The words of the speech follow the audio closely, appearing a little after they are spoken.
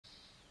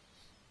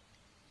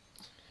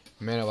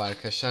Merhaba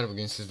arkadaşlar,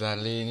 bugün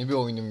sizlerle yeni bir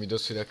oyunun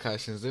videosuyla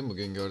karşınızdayım.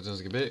 Bugün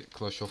gördüğünüz gibi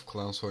Clash of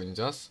Clans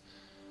oynayacağız.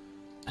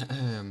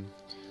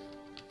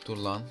 Dur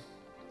lan.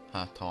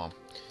 Ha tamam.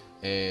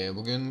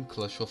 Bugün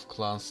Clash of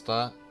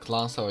Clans'ta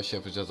Klan Savaşı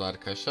yapacağız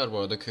arkadaşlar. Bu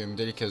arada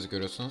köyümde ilk kez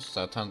görüyorsunuz.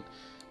 Zaten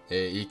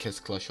ilk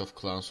kez Clash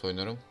of Clans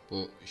oynuyorum.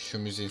 Şu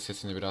müziğin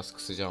sesini biraz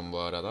kısacağım bu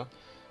arada.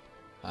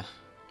 Heh.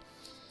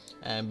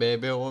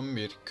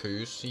 BB11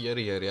 köyüz,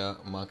 yarı yarıya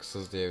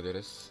max'ız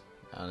diyebiliriz.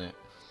 Yani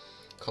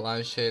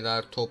kalan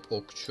şeyler top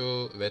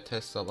okçu ve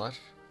Tesla'lar.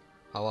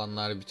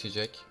 Havanlar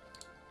bitecek.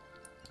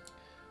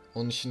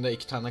 Onun dışında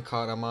iki tane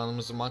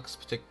kahramanımız max,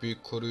 bir tek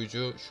büyük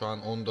koruyucu şu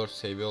an 14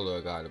 seviye oluyor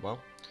galiba.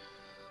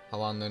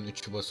 Havanların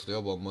 3'ü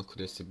basılıyor. Bomba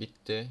kulesi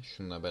bitti.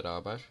 Şununla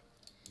beraber.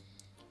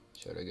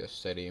 Şöyle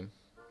göstereyim.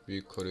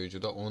 Büyük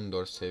koruyucu da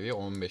 14 seviye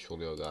 15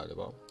 oluyor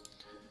galiba.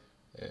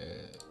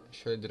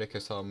 Şöyle direkt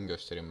hesabımı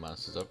göstereyim ben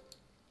size.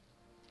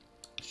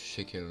 Şu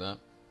şekilde.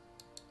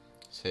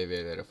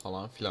 Seviyeleri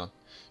falan filan.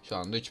 Şu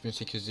anda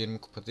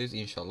 3820 kupadayız.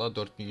 İnşallah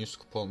 4100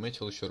 kupa olmaya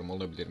çalışıyorum.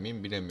 Olabilir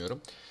miyim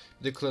bilemiyorum.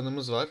 Bir de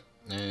klanımız var.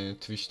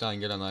 Twitch'ten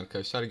gelen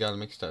arkadaşlar,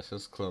 gelmek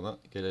isterseniz klana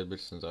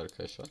gelebilirsiniz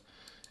arkadaşlar.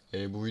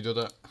 Bu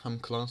videoda hem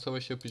klan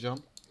savaşı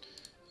yapacağım.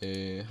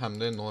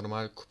 Hem de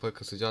normal kupa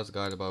kasacağız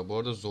galiba. Bu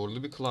arada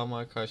zorlu bir klan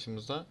var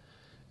karşımızda.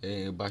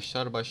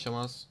 Başlar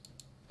başlamaz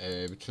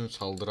bütün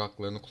saldırı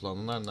haklarını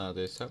kullandılar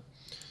neredeyse.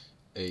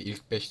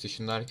 İlk 5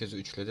 dışında herkesi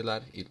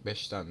üçlediler. İlk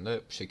 5'ten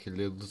de bu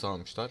şekilde yıldız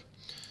almışlar.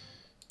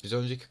 Biz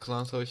önceki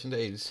klan savaşında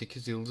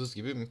 58 yıldız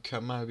gibi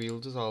mükemmel bir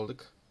yıldız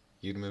aldık.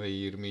 20 ve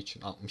 20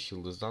 için 60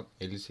 yıldızdan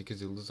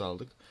 58 yıldız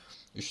aldık.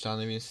 3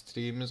 tane win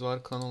streak'imiz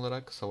var klan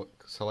olarak.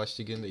 Savaş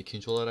liginde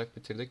ikinci olarak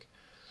bitirdik.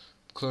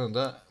 Bu klanı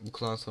da bu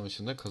klan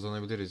savaşında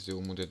kazanabiliriz diye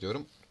umut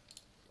ediyorum.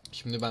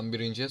 Şimdi ben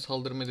birinciye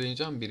saldırma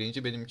deneyeceğim.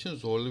 Birinci benim için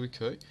zorlu bir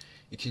köy.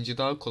 İkinci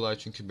daha kolay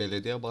çünkü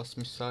belediye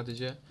basmış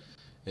sadece.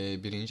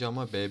 Birinci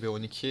ama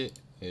BB12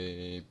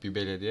 bir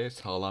belediye,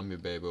 sağlam bir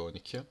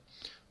BB12.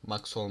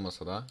 Max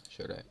olmasa da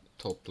şöyle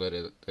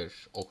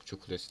toplarıdır, okçu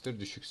kulesidir,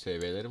 düşük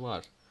seviyeleri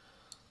var.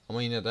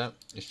 Ama yine de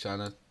 3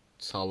 tane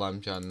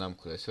sağlam cehennem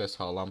kulesi ve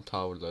sağlam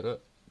tavırları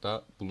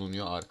da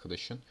bulunuyor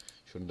arkadaşın.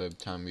 Şurada bir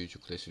tane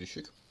büyücü kulesi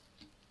düşük.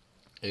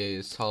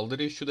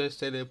 Saldırıyı şu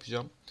desteğiyle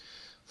yapacağım.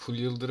 Full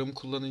yıldırım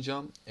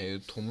kullanacağım.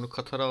 Tomruk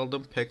atar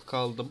aldım, pek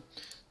aldım.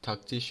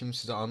 Taktiği şimdi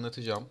size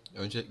anlatacağım.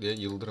 Öncelikle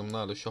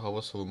yıldırımlarla şu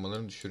hava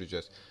savunmalarını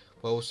düşüreceğiz.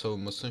 Bu hava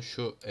savunmasını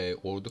şu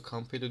ordu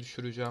kampıyla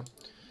düşüreceğim.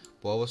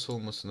 Bu hava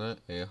savunmasını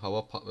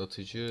hava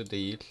patlatıcı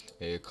değil,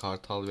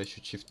 kartal ve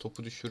şu çift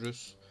topu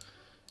düşürürüz.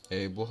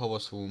 Bu hava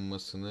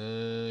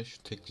savunmasını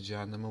şu tekli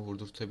cehenneme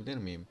vurdurtabilir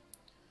miyim?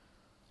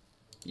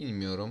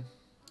 Bilmiyorum.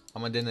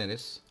 Ama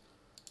deneriz.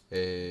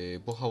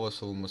 Bu hava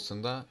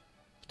savunmasında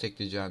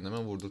tekli cehenneme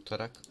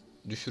vurdurtarak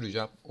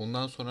düşüreceğim.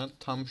 Ondan sonra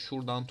tam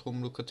şuradan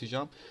tomruk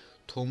atacağım.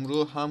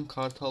 Tomruğu hem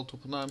kartal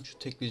topuna hem şu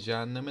tekli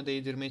cehenneme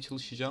değdirmeye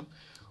çalışacağım.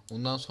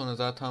 Ondan sonra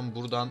zaten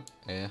buradan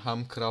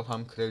hem kral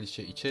hem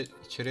kraliçe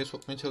içeriye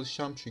sokmaya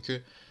çalışacağım.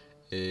 Çünkü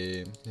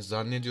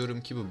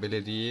zannediyorum ki bu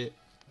belediyeyi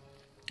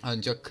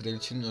ancak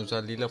kraliçenin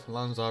özelliğiyle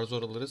falan zar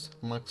zor alırız.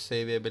 Max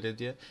seviye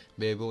belediye,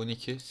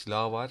 BB12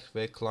 silahı var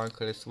ve klan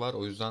karesi var.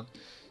 O yüzden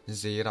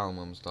zehir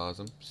almamız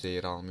lazım.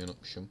 Zehir almayı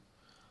unutmuşum.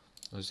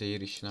 O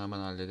zehir işini hemen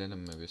halledelim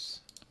mi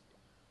biz?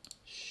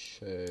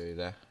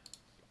 Şöyle.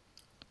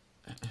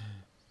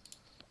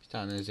 Bir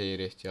tane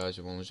zehire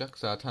ihtiyacım olacak.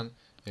 Zaten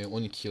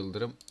 12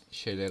 yıldırım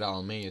şeyleri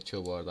almaya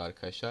yetiyor bu arada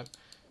arkadaşlar.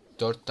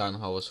 4 tane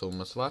hava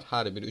savunması var.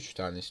 Her biri 3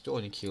 tane istiyor.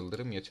 12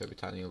 yıldırım yetiyor. Bir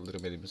tane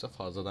yıldırım elimize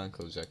fazladan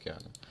kalacak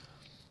yani.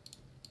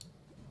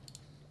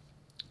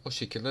 O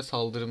şekilde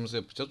saldırımızı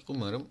yapacağız.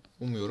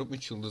 Umuyorum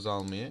 3 yıldız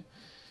almayı.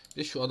 Bir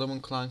de şu adamın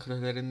klan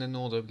karelerinde ne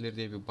olabilir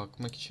diye bir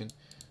bakmak için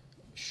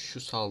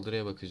şu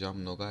saldırıya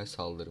bakacağım. Nogay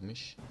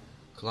saldırmış.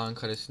 Klan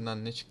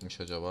karesinden ne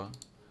çıkmış acaba?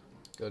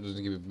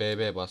 Gördüğünüz gibi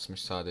BB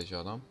basmış sadece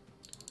adam.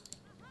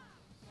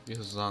 Bir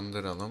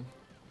hızlandıralım.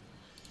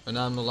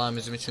 Önemli olan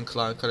bizim için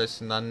klan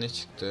karesinden ne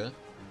çıktı?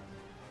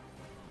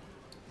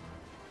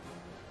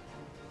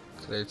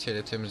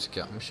 Kraliçeyle temizlik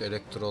yapmış.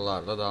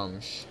 Elektrolarla da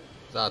almış.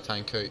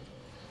 Zaten köy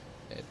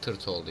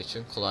tırt olduğu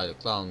için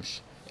kolaylıkla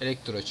almış.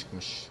 Elektro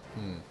çıkmış.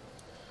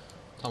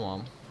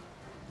 Tamam.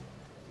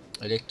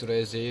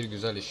 Elektroya zehir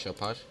güzel iş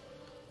yapar.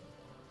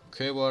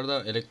 Köye bu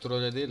arada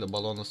elektroyla değil de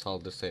balonla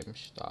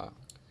saldırsaymış daha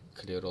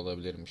clear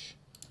olabilirmiş.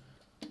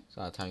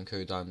 Zaten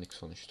köy dandik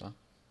sonuçta.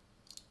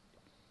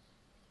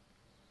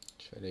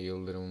 Şöyle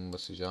yıldırımımı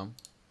basacağım.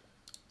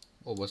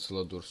 O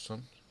basıla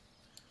dursun.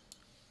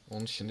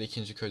 Onun dışında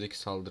ikinci köydeki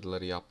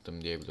saldırıları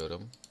yaptım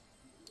diyebiliyorum.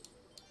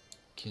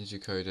 İkinci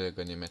köyde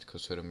ganimet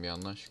kasıyorum bir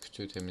yandan. Şu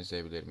kütüğü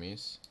temizleyebilir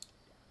miyiz?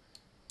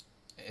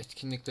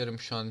 Etkinliklerim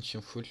şu an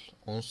için full.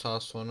 10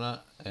 saat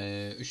sonra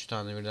 3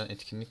 tane birden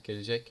etkinlik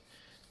gelecek.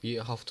 Bir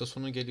hafta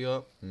sonu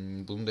geliyor.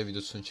 Bunun da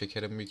videosunu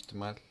çekerim büyük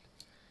ihtimal.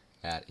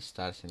 Eğer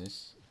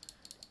isterseniz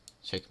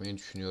çekmeyi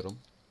düşünüyorum.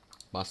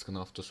 Baskın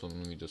hafta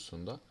sonunun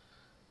videosunda.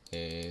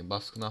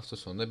 Baskın hafta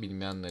sonunda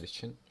bilmeyenler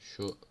için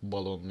şu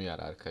balonlu yer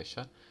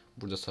arkadaşlar.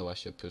 Burada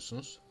savaş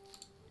yapıyorsunuz.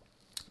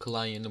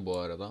 Klan yeni bu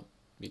arada.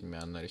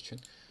 bilmeyenler için.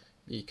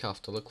 Bir iki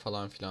haftalık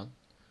falan filan.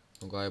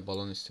 Nugay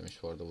balon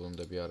istemiş bu arada, bunu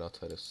da bir ara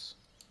atarız.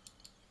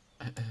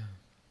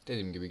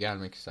 Dediğim gibi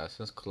gelmek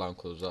isterseniz klan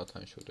kodu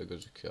zaten şurada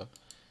gözüküyor.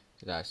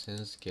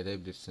 Dilerseniz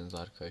gelebilirsiniz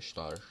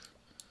arkadaşlar.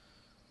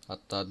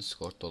 Hatta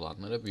Discord'da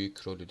olanlara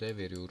büyük rolü de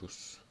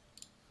veriyoruz.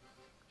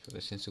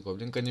 Şurada sinsi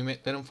goblin.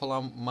 Ganimetlerim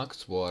falan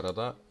max bu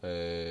arada.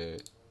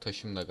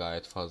 Taşım da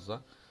gayet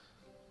fazla.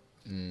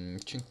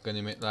 Çünkü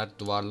ganimetler,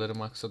 duvarları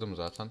maxladım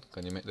zaten.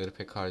 Ganimetleri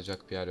pek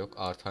harcayacak bir yer yok.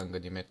 Artan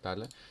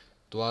ganimetlerle.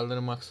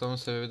 Duvarları maxlamamın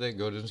sebebi de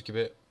gördüğünüz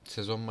gibi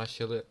sezon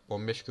başlayalı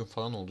 15 gün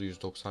falan oldu.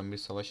 191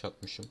 savaş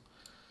atmışım.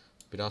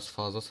 Biraz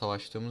fazla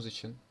savaştığımız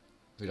için,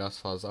 biraz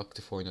fazla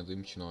aktif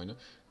oynadığım için oyunu,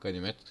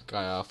 ganimet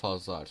bayağı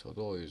fazla arttı.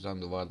 O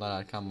yüzden duvarlar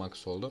erken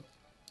max oldu.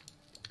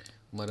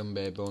 Umarım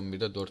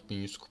BB11'de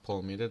 4100 kupa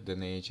olmayı da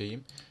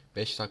deneyeceğim.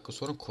 5 dakika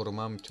sonra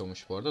korumam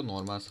bitiyormuş bu arada.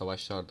 Normal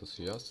savaşlarda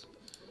atacağız.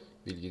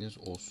 Bilginiz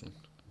olsun.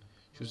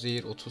 Şu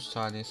zehir 30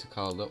 saniyesi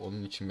kaldı.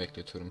 Onun için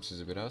bekletiyorum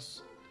sizi biraz.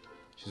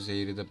 Şu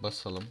zehiri de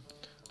basalım.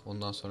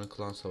 Ondan sonra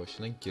klan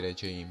savaşına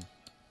gireceğim.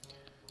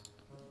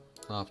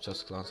 Ne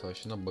yapacağız klan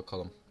savaşına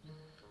bakalım.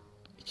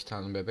 2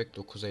 tane bebek,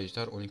 9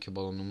 ejder, 12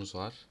 balonumuz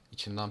var.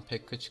 İçinden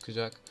Pekka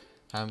çıkacak.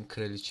 Hem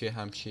kraliçe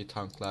hem şeyi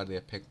tanklar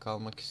diye Pekka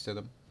almak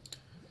istedim.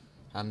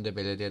 Hem de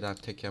belediyeden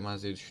tek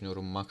yemez diye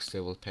düşünüyorum. Max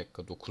level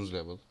Pekka, 9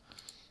 level.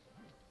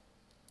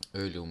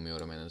 Öyle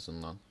umuyorum en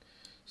azından.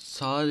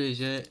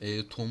 Sadece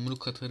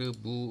tomruk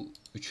atarı bu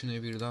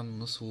üçüne birden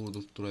nasıl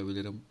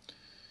vurdurtturabilirim?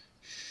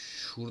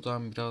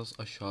 Şuradan biraz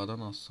aşağıdan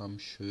atsam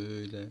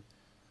şöyle.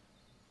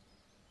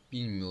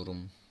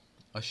 Bilmiyorum.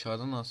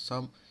 Aşağıdan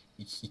atsam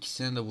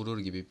ikisine de vurur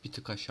gibi, bir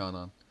tık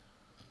aşağıdan.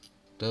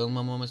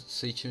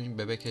 Dağılmaması için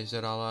bebek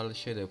ejderhalarla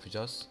şey de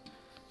yapacağız.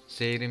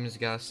 Zehrimiz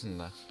gelsin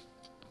de.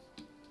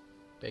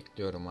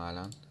 Bekliyorum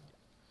halen.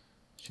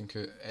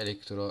 Çünkü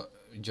elektro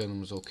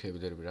canımızı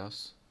okuyabilir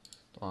biraz.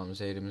 Tamam,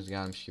 zehrimiz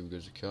gelmiş gibi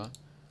gözüküyor.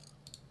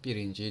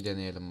 Birinciyi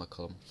deneyelim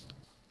bakalım.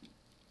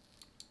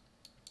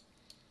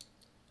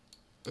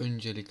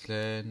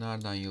 Öncelikle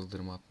nereden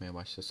yıldırım atmaya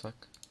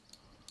başlasak?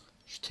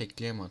 Şu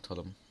tekliğe mi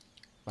atalım?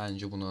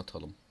 Bence bunu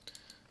atalım.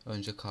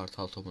 Önce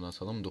kartal topunu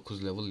atalım.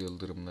 9 level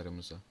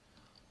yıldırımlarımızı.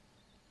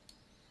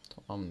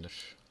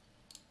 Tamamdır.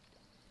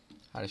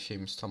 Her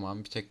şeyimiz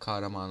tamam. Bir tek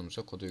kahramanımız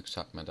yok. O da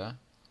yükseltmede.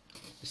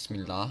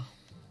 Bismillah.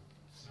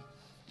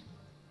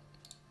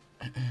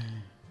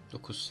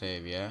 9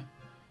 seviye.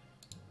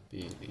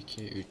 1,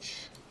 2,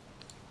 3.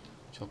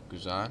 Çok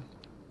güzel.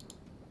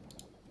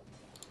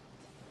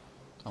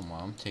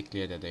 Tamam.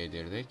 Tekliğe de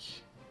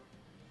değdirdik.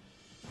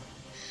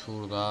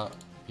 Şurada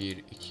 1,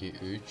 2,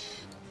 3.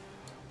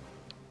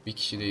 Bir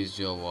kişi de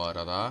izliyor bu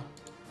arada.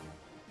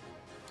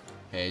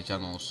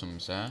 Heyecan olsun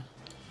bize.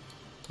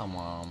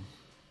 Tamam.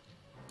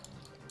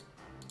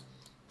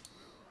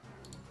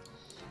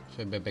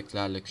 Şöyle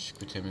bebeklerle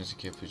küçük bir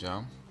temizlik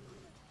yapacağım.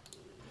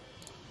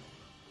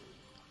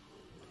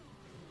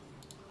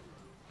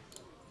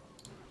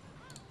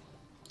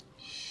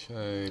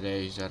 Şöyle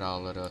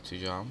ejderhaları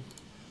atacağım.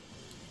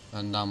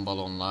 Önden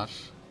balonlar.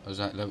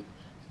 Özellikle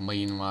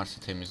mayın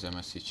varsa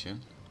temizlemesi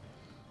için.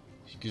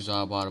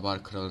 Güzel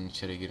barbar kralın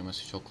içeri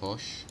girmesi çok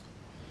hoş.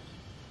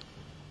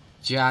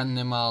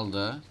 Cehennemi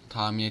aldı.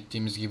 Tahmin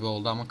ettiğimiz gibi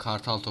oldu ama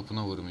kartal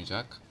topuna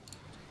vurmayacak.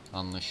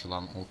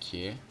 Anlaşılan o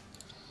ki.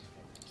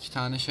 2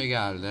 tane şey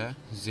geldi.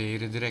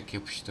 Zehri direkt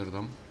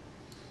yapıştırdım.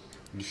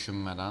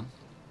 Düşünmeden.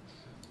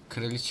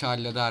 Kraliçe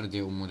halleder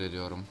diye umut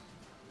ediyorum.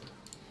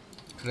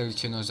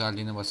 Kraliçenin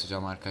özelliğini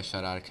basacağım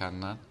arkadaşlar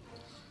erkenden.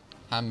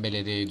 Hem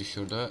belediyeyi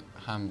düşürdü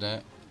hem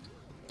de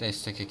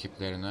destek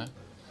ekiplerini.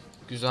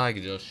 Güzel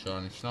gidiyoruz şu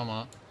an için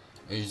ama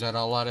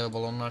ejderhalar ve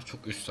balonlar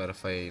çok üst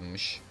tarafa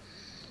yayılmış.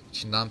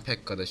 İçinden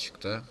Pekka da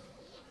çıktı.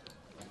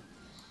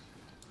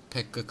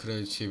 Pekka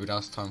kraliçeyi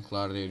biraz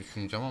tanklar diye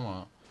düşüneceğim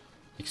ama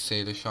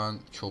X'de şu an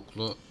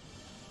çoklu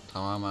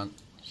tamamen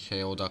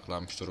şeye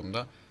odaklanmış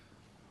durumda.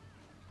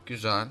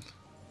 Güzel.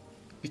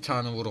 Bir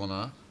tane vur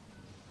ona.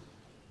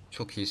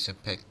 Çok iyisin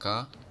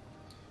Pekka.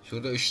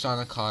 Şurada 3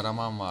 tane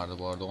kahraman vardı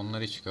bu arada.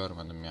 Onları hiç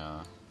görmedim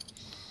ya.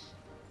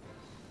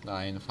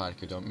 Daha yeni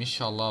fark ediyorum.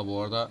 İnşallah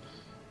bu arada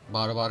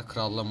Barbar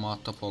Kral'la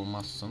muhatap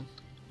olmazsın.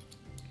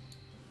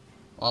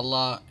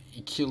 Valla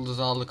 2 yıldız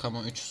aldık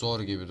ama 3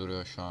 zor gibi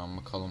duruyor şu an,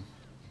 bakalım.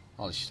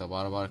 Al işte,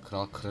 Barbar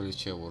Kral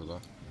kraliçeye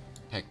vurdu.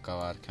 Pekka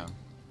varken.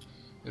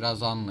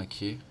 Biraz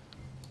unlucky.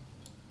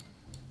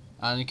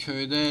 Yani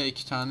köyde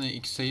 2 tane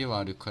X'eyi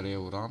var yukarıya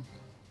vuran.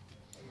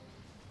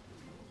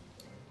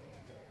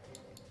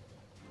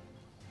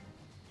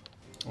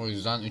 O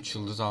yüzden 3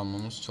 yıldız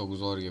almamız çok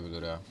zor gibi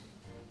duruyor.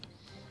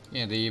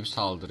 Yine de iyi bir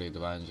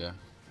saldırıydı bence.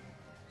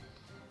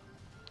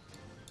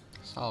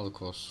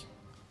 Sağlık olsun.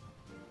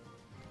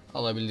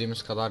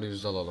 Alabildiğimiz kadar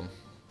yüzde alalım.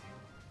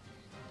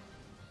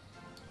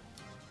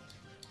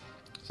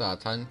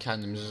 Zaten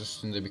kendimizin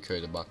üstünde bir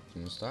köyde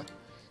baktığımızda.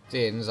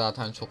 Diğerini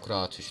zaten çok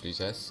rahat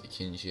üçleyeceğiz.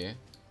 İkinciyi.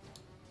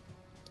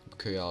 Bu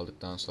köyü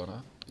aldıktan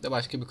sonra. Bir de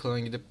başka bir klana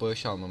gidip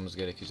bağış almamız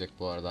gerekecek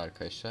bu arada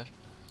arkadaşlar.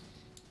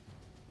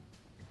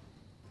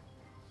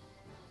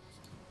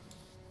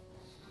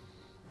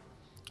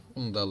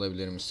 Bunu da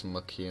alabilir misin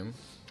bakayım.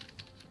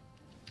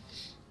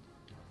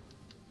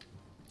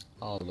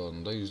 Aldı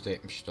onu da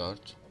 %74.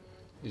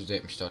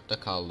 %74'te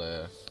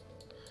kaldı.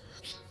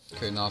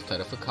 Köyün alt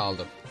tarafı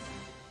kaldı.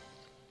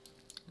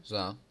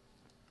 Güzel.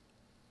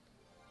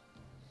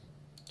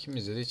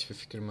 Kimizde de hiçbir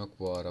fikrim yok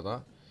bu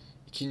arada.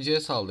 İkinciye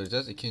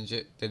saldıracağız.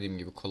 İkinci dediğim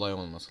gibi kolay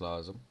olması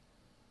lazım.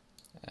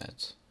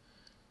 Evet.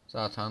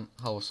 Zaten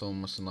hava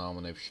savunması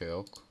namına bir şey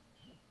yok.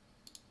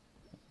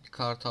 Bir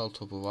kartal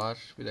topu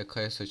var. Bir de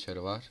kaya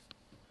saçarı var.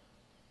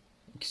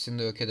 İkisini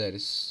de yok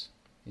ederiz.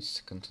 Hiç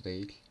sıkıntı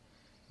değil.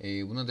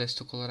 Buna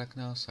destek olarak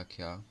ne alsak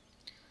ya?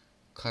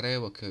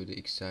 Karaya bakıyor bir de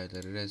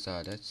XI'leri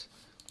rezalet.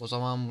 O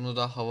zaman bunu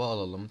da hava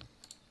alalım.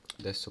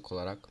 Destek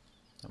olarak.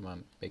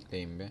 Hemen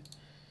bekleyin bir.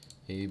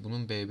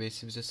 Bunun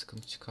BB'si bize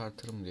sıkıntı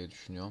çıkartır mı diye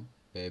düşünüyorum.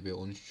 BB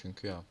 13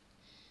 çünkü ya.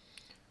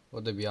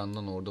 O da bir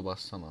yandan ordu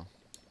bassana.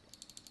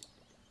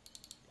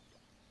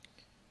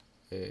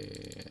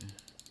 Şöyle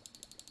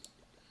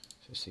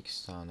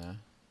 8 tane.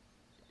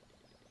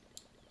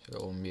 Şöyle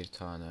 11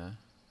 tane.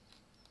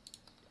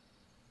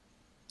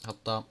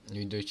 Hatta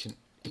video için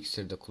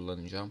iksir de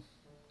kullanacağım.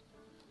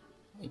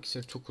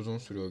 İksir çok uzun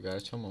sürüyor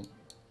gerçi ama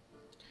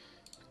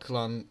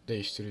klan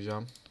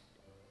değiştireceğim.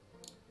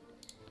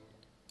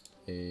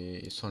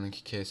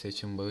 Sonraki KS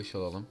için bağış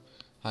alalım.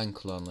 Hangi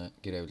klana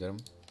girebilirim?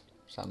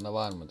 Sende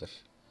var mıdır?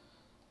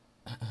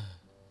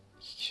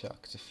 2 kişi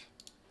aktif.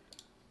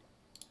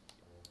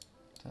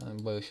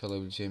 Yani bağış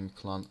alabileceğim bir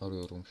klan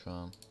arıyorum şu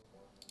an.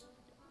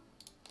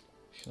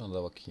 Şuna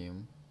da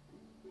bakayım.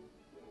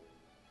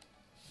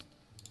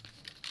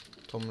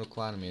 Tomruk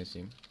var mı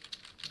yazayım?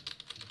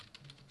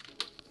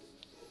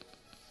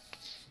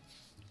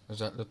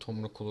 Özellikle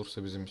tomruk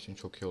olursa bizim için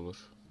çok iyi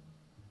olur.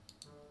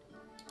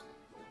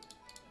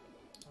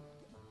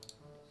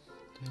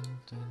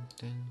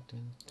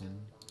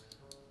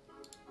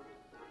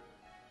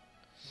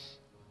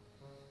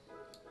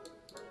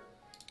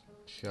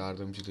 Şu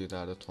yardımcı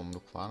liderde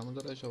tomruk var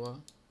mıdır acaba?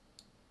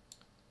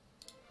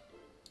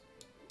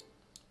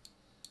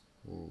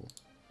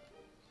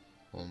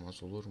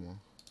 Olmaz olur mu?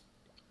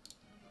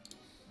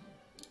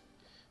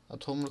 Ha,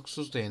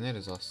 tomruksuz da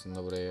yeneriz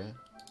aslında buraya.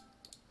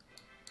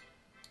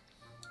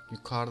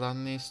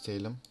 Yukarıdan ne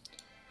isteyelim?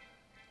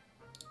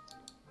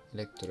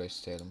 Elektro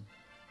isteyelim.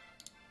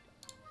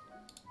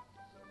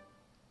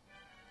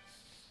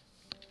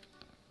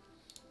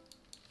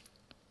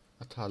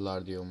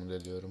 Atarlar diye umut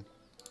ediyorum.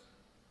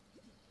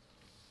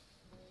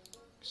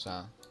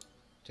 Güzel.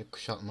 Tek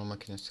kuşatma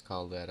makinesi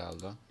kaldı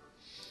herhalde.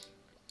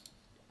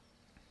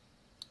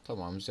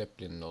 Tamam,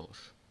 Zeppelin de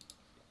olur.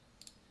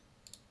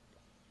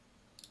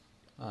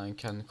 Ben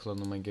kendi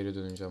klanıma geri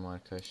döneceğim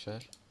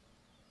arkadaşlar.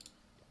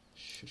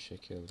 Şu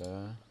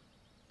şekilde.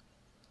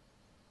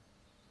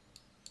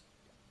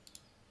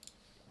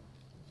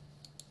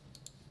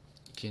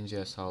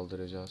 İkinciye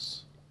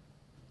saldıracağız.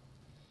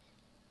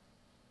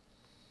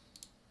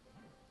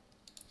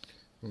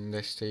 Bunun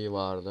desteği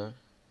vardı.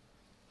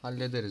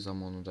 Hallederiz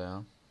ama onu da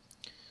ya.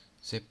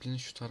 Zeppelin'i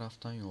şu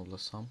taraftan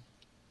yollasam.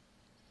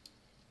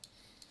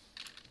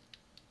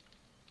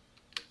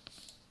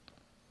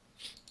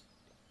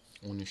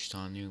 ...13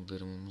 tane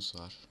yıldırımımız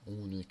var.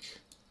 13.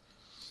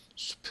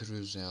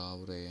 Süpürüz ya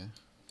burayı.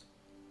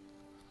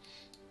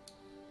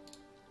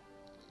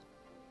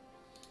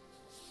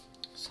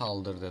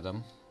 Saldır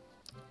dedim.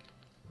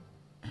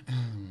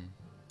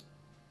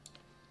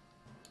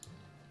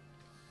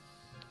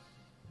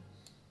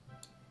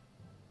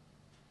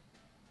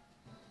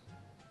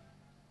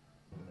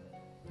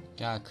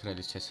 Gel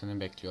kraliçesini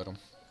bekliyorum.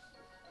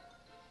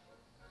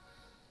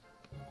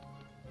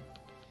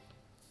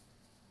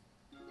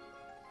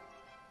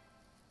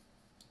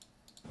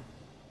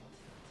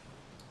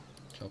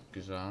 Çok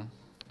güzel.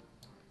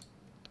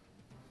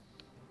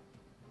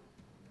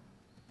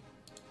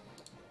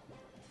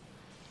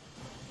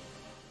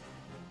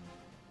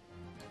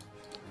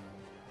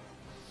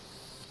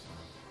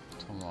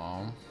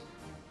 Tamam.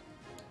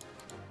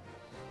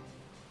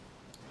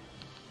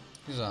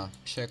 Güzel.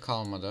 Bir şey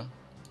kalmadı.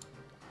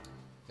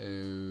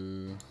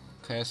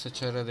 Kaya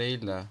saçarı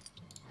değil de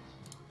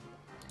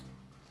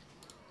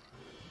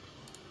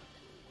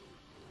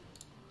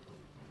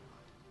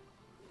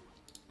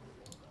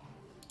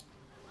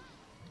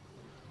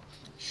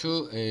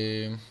şu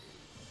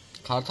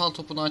kartal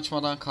topunu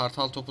açmadan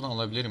kartal topunu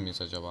alabilir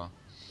miyiz acaba?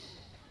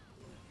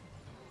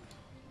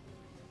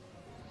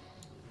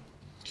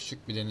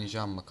 Küçük bir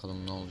deneyeceğim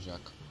bakalım ne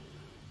olacak.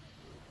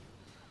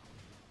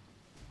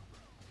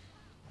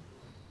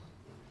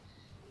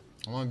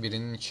 Ama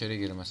birinin içeri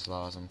girmesi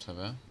lazım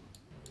tabi.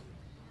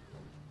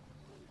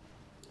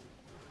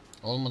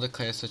 Olmadı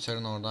kaya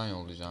saçarın oradan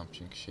yollayacağım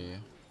çünkü şeyi.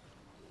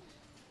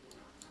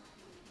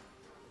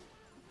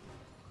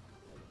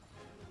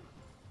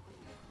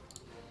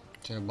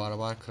 Şimdi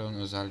barbar kralın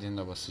özelliğini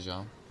de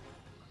basacağım.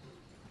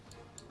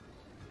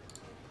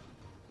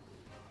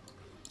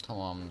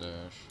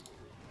 Tamamdır.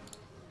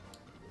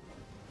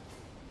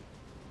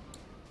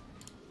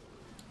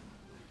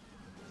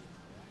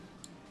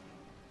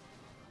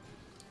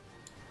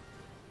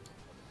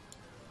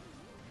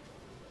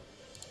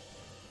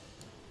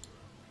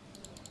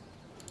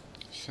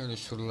 Şöyle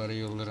şuralara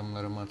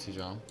yıldırımlarımı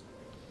atacağım.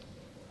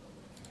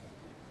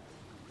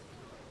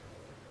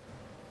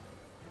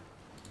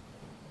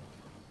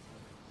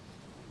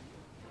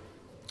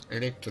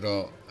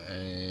 Elektro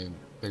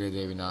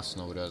belediye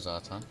binasına vuruyor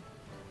zaten.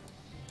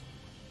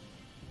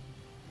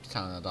 Bir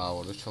tane daha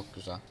vurdu, çok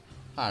güzel.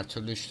 Her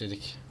türlü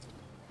işledik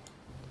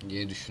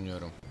diye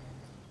düşünüyorum.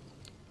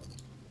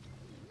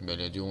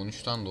 Belediye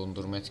 13'ten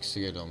dondurma etkisi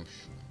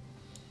geliyormuş.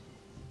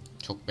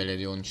 Çok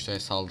belediye 13'te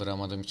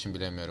saldıramadığım için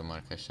bilemiyorum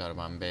arkadaşlar.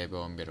 Ben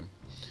BB11'im.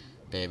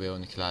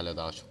 BB12'lerle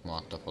daha çok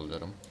muhatap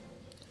oluyorum.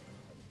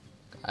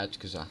 Gayet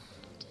güzel.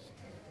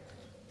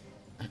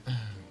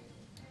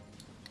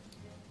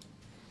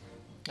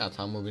 Ya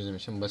tam bu bizim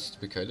için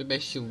basit bir köydü.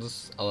 5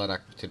 yıldız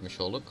alarak bitirmiş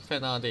olduk.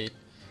 Fena değil.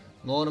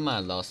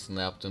 Normaldi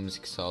aslında yaptığımız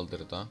iki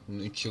saldırıda. Bunun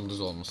 3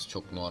 yıldız olması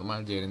çok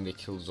normal. Diğerinde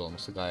 2 yıldız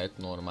olması gayet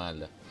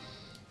normaldi.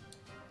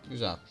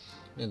 Güzel.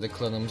 Yine de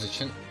klanımız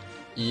için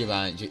iyi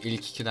bence.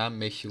 İlk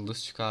 2'den 5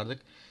 yıldız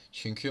çıkardık.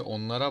 Çünkü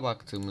onlara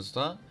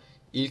baktığımızda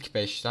ilk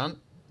 5'ten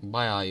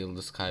bayağı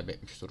yıldız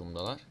kaybetmiş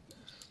durumdalar.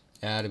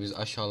 Eğer biz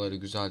aşağıları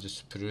güzelce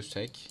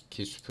süpürürsek,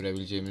 ki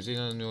süpürebileceğimize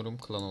inanıyorum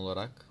klan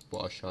olarak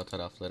bu aşağı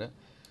tarafları,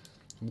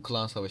 bu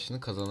klan savaşını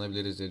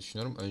kazanabiliriz diye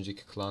düşünüyorum.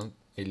 Önceki klan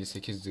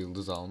 58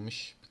 yıldız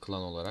almış bir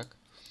klan olarak.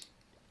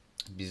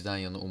 Bizden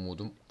yana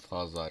umudum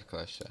fazla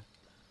arkadaşlar.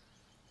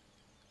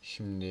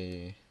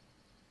 Şimdi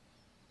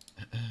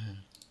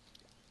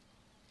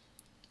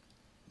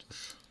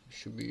dur,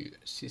 şu bir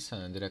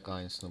silsene, direkt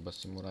aynısını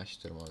basayım,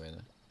 uğraştırma beni.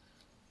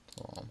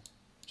 Tamam,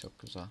 çok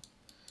güzel.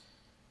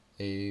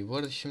 Bu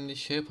arada şimdi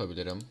şey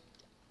yapabilirim.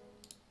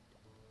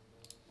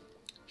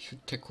 Şu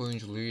tek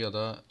oyunculuğu ya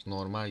da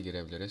normal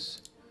girebiliriz.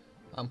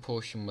 Ben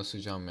potion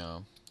basacağım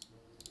ya.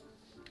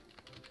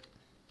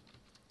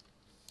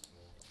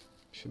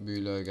 Şu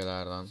büyülü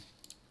ögelerden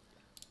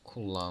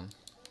kullan.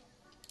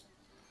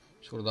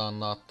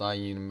 Şuradan da hatta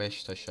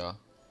 25 taşa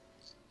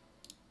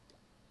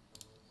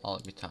al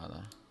bir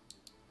tane.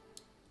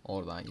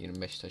 Oradan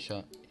 25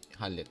 taşa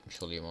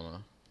halletmiş olayım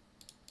onu.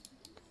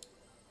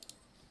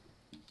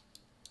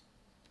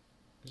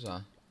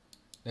 Güzel.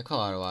 Ne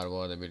kadar var bu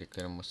arada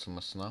birliklerin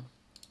basılmasına?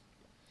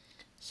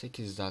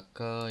 8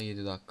 dakika,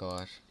 7 dakika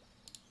var.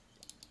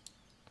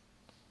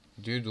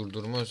 Videoyu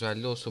durdurma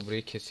özelliği olsa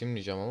burayı keseyim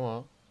diyeceğim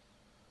ama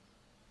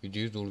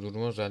videoyu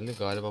durdurma özelliği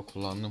galiba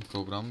kullandığım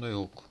programda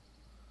yok.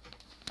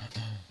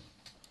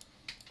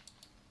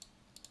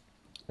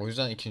 O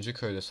yüzden ikinci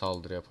köyde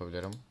saldırı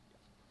yapabilirim.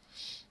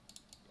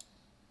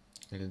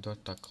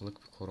 54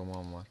 dakikalık bir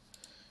korumam var.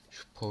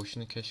 Şu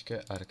potion'u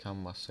keşke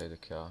erken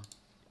bassaydık ya.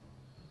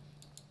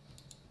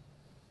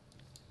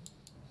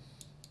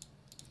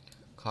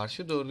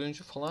 Karşı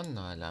dördüncü falan ne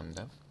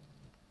alemde?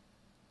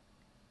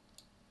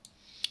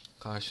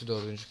 Karşı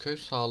dördüncü köy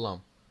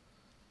sağlam.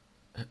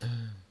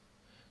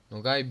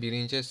 Nogay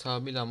birinci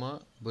hesabıyla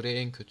ama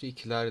buraya en kötü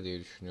ikiler diye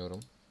düşünüyorum.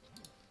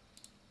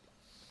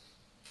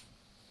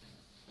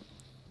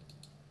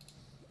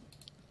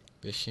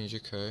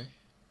 Beşinci köy.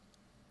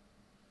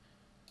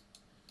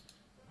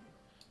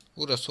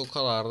 Burası o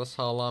kadar da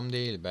sağlam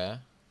değil be.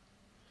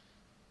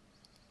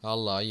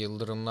 Vallahi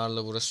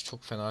yıldırımlarla burası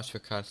çok fena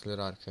çökertilir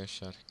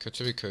arkadaşlar.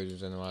 Kötü bir köy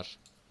düzeni var.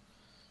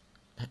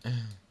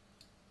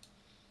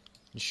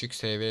 Düşük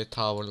seviye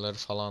tower'ları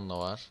falan da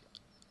var.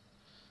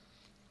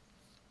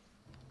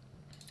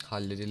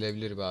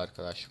 Halledilebilir bir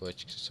arkadaş bu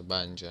açıkçası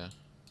bence.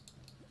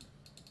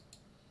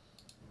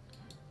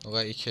 O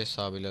da iki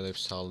hesabıyla da bir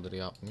saldırı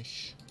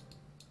yapmış.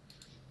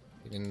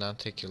 Birinden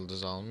tek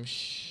yıldız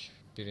almış.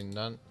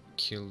 Birinden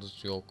 2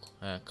 yıldız yok.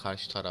 He,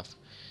 karşı taraf.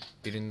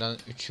 Birinden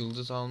 3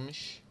 yıldız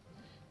almış.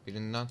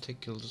 Birinden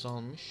tek yıldız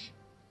almış.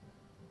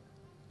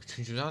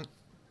 Üçüncüden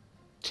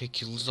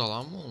tek yıldız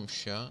alan mı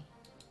olmuş ya?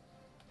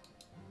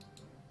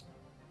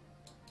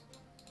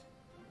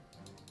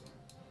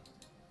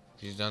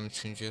 Bizden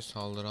üçüncüye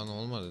saldıran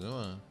olmadı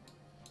değil mi?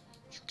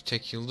 Çünkü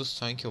tek yıldız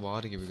sanki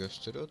var gibi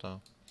gösteriyor da.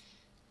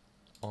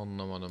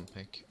 Anlamadım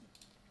pek.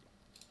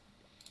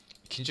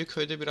 İkinci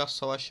köyde biraz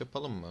savaş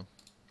yapalım mı?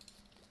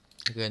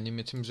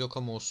 Ganimetimiz yok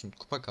ama olsun.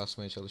 Kupa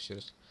kasmaya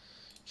çalışırız.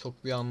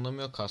 Çok bir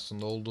anlamı yok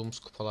aslında. Olduğumuz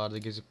kupalarda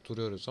gezip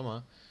duruyoruz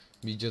ama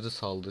bir cadı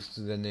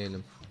saldırısı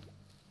deneyelim.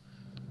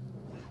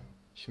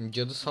 Şimdi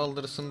cadı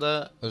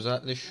saldırısında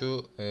özellikle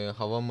şu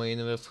hava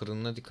mayını ve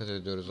fırınına dikkat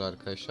ediyoruz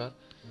arkadaşlar.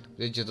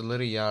 Ve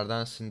cadıları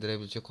yerden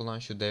sindirebilecek olan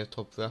şu dev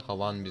top ve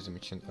havan bizim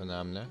için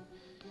önemli.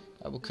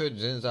 Ya bu köy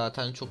düzeni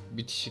zaten çok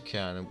bitişik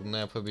yani. Bununla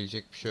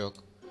yapabilecek bir şey yok.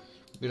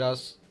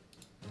 Biraz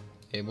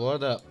bu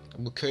arada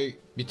bu köy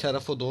bir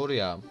tarafa doğru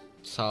ya.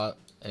 Sağ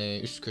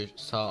üst köşe,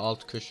 sağ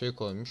alt köşeye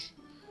koymuş.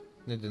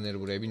 Ne denir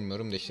buraya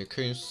bilmiyorum da işte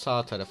köyün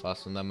sağ tarafı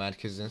aslında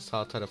merkezin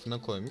sağ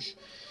tarafına koymuş.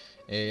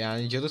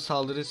 Yani cadı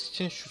saldırısı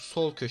için şu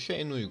sol köşe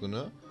en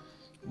uygunu.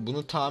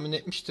 Bunu tahmin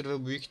etmiştir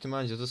ve büyük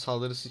ihtimal cadı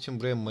saldırısı için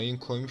buraya mayın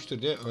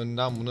koymuştur diye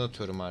önden bunu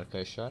atıyorum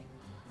arkadaşlar.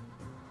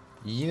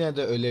 Yine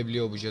de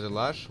ölebiliyor bu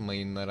cadılar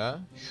mayınlara.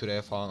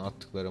 Şuraya falan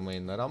attıkları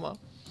mayınlara ama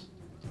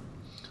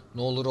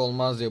ne olur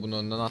olmaz diye bunu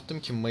önden attım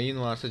ki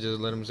mayın varsa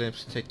cadılarımızın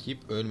hepsi tek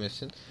yiyip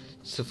ölmesin.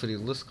 0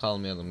 yıldız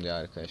kalmayalım diye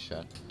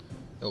arkadaşlar.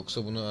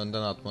 Yoksa bunu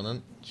önden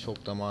atmanın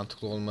çok da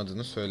mantıklı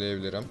olmadığını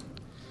söyleyebilirim.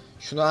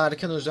 Şunu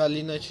erken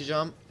özelliğini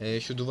açacağım.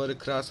 Şu duvarı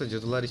kırarsa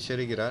cadılar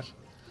içeri girer.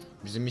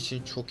 Bizim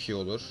için çok iyi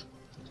olur.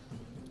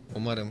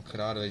 Umarım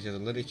kırar ve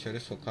cadıları içeri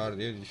sokar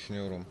diye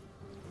düşünüyorum.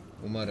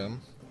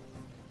 Umarım.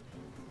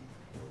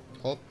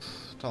 Hop,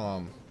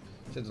 tamam.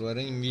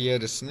 Cadıların bir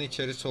yarısını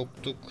içeri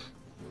soktuk.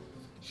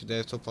 Şu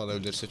dev topu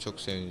alabilirse çok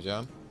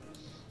sevineceğim.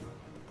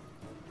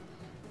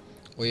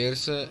 O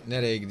yarısı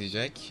nereye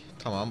gidecek?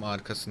 Tamam,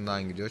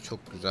 arkasından gidiyor.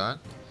 Çok güzel.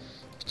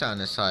 Bir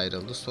tanesi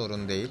ayrıldı.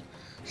 Sorun değil.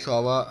 Şu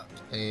hava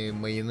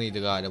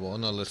mayınıydı galiba.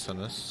 Onu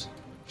alırsanız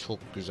çok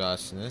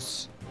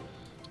güzelsiniz.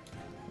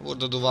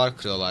 Burada duvar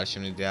kırıyorlar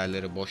şimdi.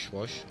 Diğerleri boş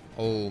boş.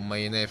 Oo,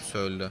 mayını hepsi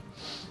öldü.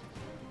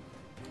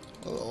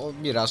 O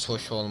biraz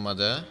hoş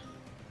olmadı.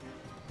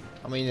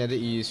 Ama yine de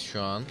iyiyiz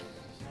şu an.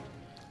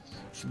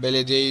 Şu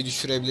belediyeyi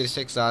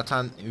düşürebilirsek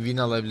zaten win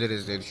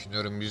alabiliriz diye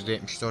düşünüyorum.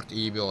 %74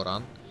 iyi bir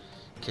oran.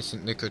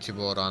 Kesinlikle kötü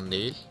bir oran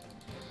değil.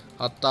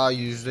 Hatta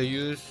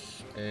 %100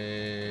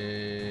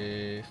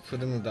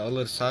 fırını da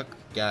alırsak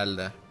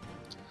geldi.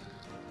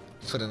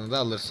 Fırını da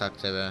alırsak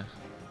tabi.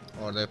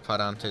 Orada bir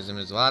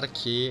parantezimiz var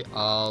ki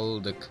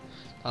aldık.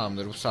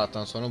 Tamamdır, bu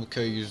saatten sonra bu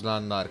köy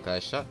yüzlendi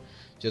arkadaşlar.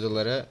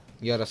 Cadıları,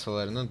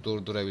 yarasalarını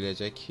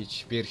durdurabilecek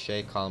hiçbir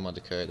şey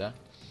kalmadı köyde.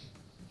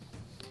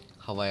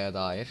 Havaya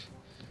dair.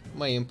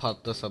 Mayın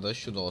patlasa da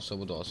şu da olsa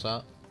bu da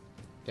olsa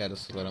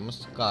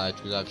yarasalarımız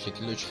gayet güzel bir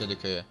şekilde üçledi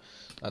köyü.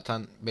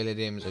 Zaten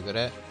belediyemize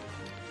göre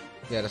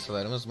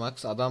yarasalarımız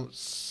max. Adam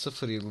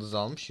 0 yıldız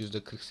almış,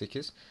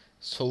 %48.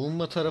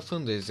 Savunma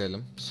tarafını da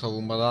izleyelim.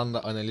 Savunmadan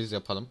da analiz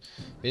yapalım.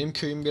 Benim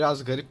köyüm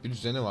biraz garip bir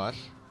düzeni var.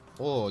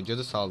 Oo,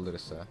 cadı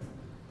saldırısı.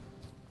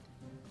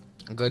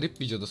 Garip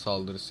bir cadı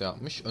saldırısı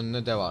yapmış.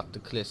 Önüne dev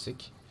attı.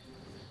 Klasik.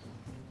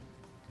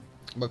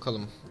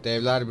 Bakalım.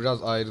 Devler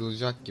biraz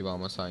ayrılacak gibi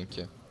ama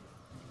sanki.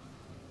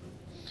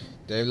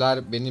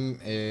 Devler benim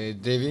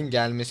devin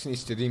gelmesini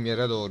istediğim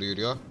yere doğru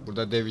yürüyor.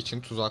 Burada dev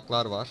için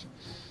tuzaklar var.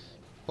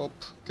 Hop,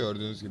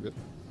 gördüğünüz gibi.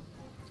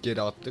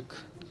 Geri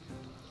attık.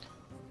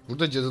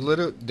 Burada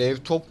cadıları dev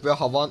top ve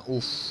havan,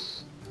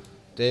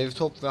 dev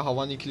top ve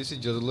havan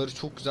ikilisi cadıları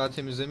çok güzel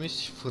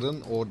temizlemiş.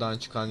 Fırın oradan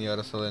çıkan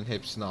yarasaların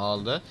hepsini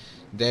aldı.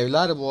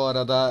 Devler bu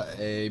arada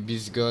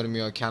biz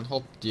görmüyorken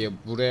hop diye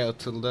buraya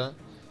atıldı.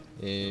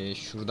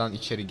 Şuradan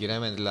içeri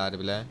giremediler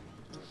bile.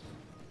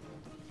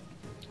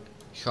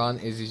 Şu an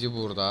ezici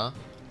burada.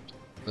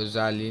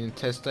 Özelliğini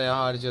testaya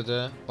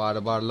harcadı.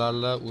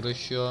 Barbarlarla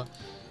uğraşıyor.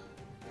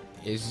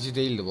 Ezici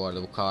değildi bu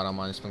arada bu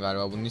kahraman ismi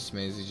galiba. Bunun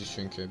ismi ezici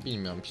çünkü.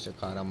 Bilmiyorum işte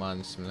kahraman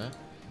ismini.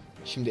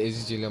 Şimdi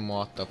ezici ile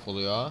muhatap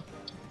oluyor.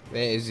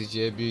 Ve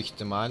ezici büyük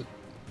ihtimal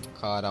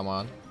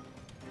kahraman.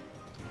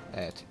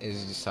 Evet,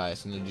 ezici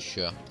sayesinde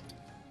düşüyor.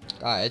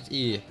 Gayet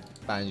iyi.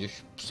 Bence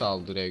şu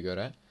saldırıya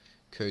göre.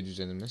 Köy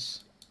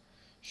düzenimiz.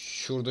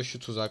 Şurada şu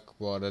tuzak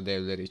bu arada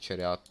devleri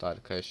içeriye attı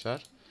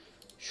arkadaşlar.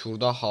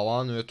 Şurada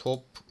havan ve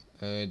top,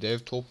 dev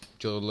top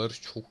cadıları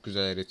çok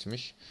güzel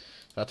eritmiş.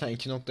 Zaten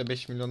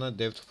 2.5 milyona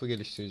dev topu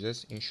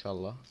geliştireceğiz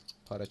inşallah.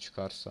 Para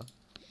çıkarsa.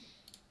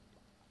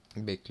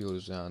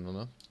 Bekliyoruz yani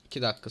onu.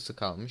 2 dakikası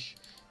kalmış.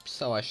 Bir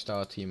savaş daha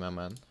atayım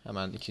hemen.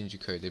 Hemen ikinci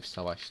köyde bir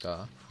savaş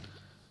daha.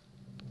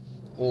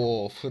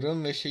 O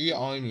fırın ve şeyi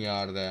aynı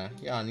yerde.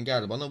 Yani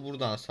gel bana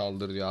buradan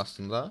saldır diyor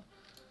aslında.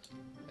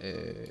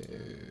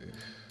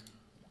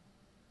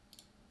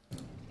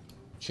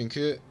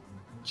 Çünkü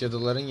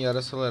cadıların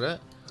yarasaları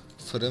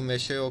fırın ve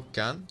şey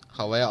yokken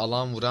havaya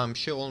alan vuran bir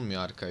şey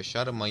olmuyor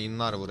arkadaşlar.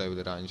 Mayınlar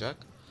vurabilir ancak.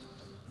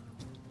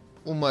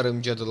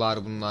 Umarım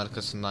cadılar bunun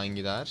arkasından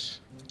gider.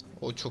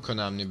 O çok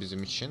önemli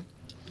bizim için.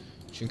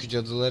 Çünkü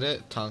cadıları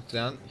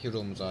tanklayan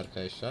hero'muz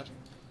arkadaşlar.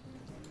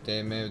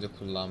 DM'de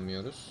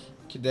kullanmıyoruz.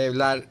 Ki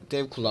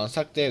dev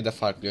kullansak dev de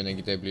farklı yöne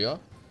gidebiliyor.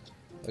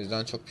 O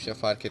yüzden çok bir şey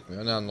fark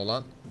etmiyor. Önemli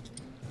olan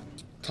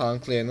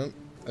tanklayanın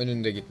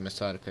önünde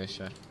gitmesi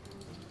arkadaşlar.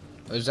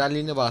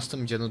 Özelliğini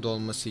bastım canı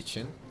dolması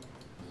için.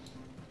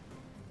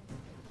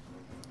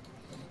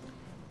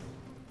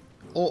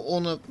 O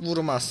onu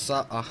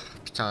vurmazsa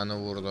bir tane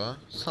vurdu.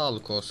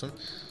 Sağlık olsun.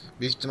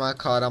 Büyük ihtimal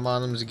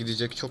kahramanımız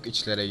gidecek, çok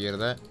içlere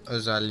girdi.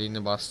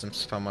 Özelliğini bastım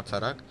spam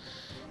atarak.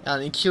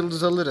 Yani 2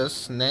 yıldız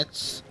alırız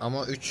net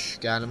ama 3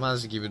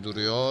 gelmez gibi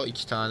duruyor.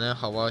 2 tane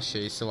hava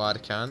şeysi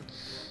varken.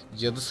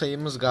 Cadı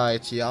sayımız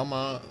gayet iyi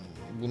ama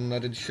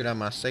bunları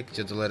düşüremezsek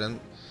cadıların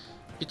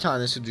bir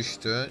tanesi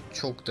düştü.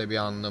 Çok da bir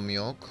anlamı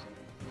yok.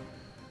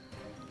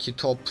 Ki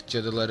top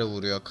cadıları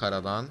vuruyor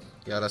karadan.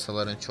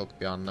 Yarasaların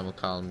çok bir anlamı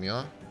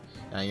kalmıyor.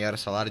 Yani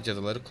yarasalar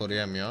cadıları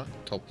koruyamıyor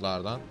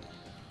toplardan.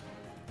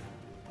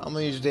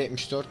 Ama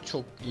 %74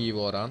 çok iyi bir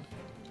oran.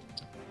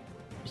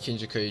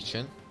 İkinci köy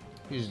için.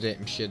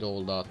 %77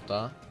 oldu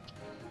hatta.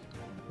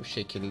 Bu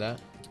şekilde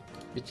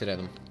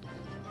bitirelim.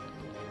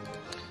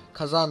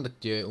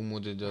 Kazandık diye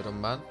umut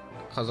ediyorum ben.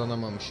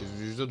 Kazanamamışız.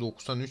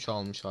 %93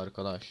 almış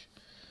arkadaş.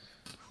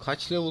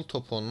 Kaç level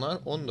top onlar?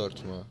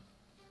 14 mü?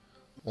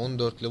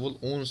 14 level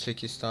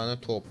 18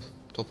 tane top.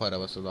 Top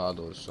arabası daha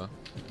doğrusu.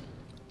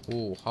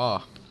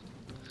 Oha.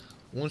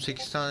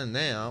 18 tane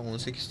ne ya?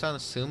 18 tane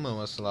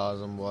sığmaması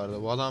lazım bu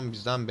arada. Bu adam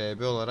bizden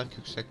BB olarak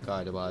yüksek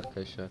galiba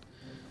arkadaşlar.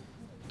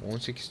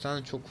 18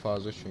 tane çok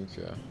fazla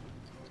çünkü ya.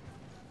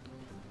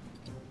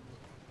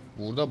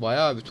 Burada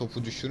bayağı bir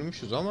topu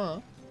düşürmüşüz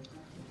ama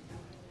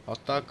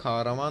hatta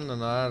kahraman da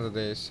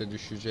neredeyse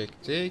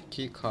düşecekti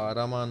ki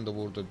kahraman da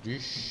burada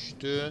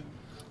düştü.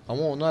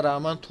 Ama ona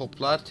rağmen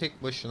toplar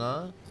tek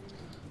başına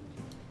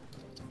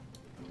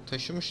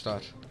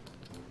taşımışlar.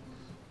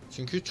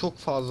 Çünkü çok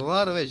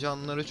fazlalar ve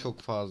canları çok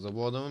fazla.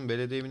 Bu adamın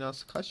belediye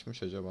binası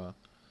kaçmış acaba?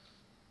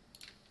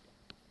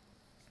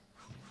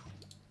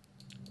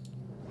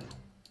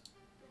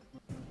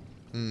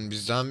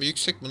 Bizden bir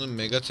yüksek, bunun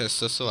mega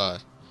Tesla'sı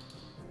var.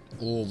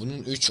 Oo,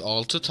 bunun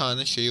 3-6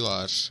 tane şeyi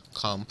var.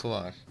 Kampı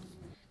var.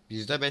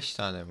 Bizde 5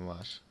 tane mi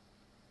var?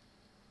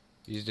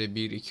 Bizde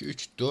 1, 2,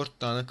 3, 4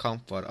 tane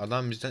kamp var.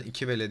 Adam bizden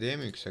 2 belediye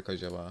mi yüksek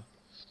acaba?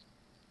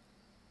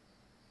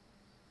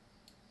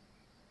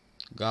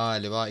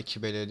 Galiba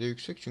 2 belediye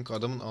yüksek. Çünkü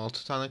adamın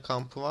 6 tane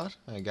kampı var.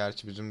 Ha,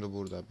 gerçi bizim de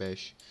burada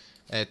 5.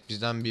 Evet,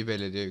 bizden bir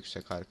belediye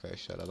yüksek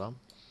arkadaşlar adam.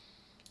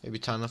 Ve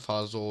bir tane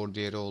fazla ordu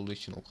yeri olduğu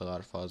için o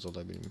kadar fazla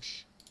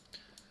olabilmiş.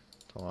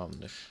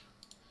 Tamamdır.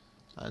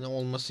 Yani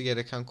olması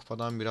gereken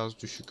kupadan biraz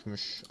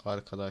düşükmüş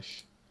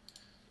arkadaş.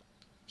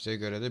 Bize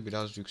göre de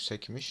biraz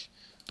yüksekmiş.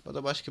 Ya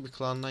da başka bir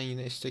klandan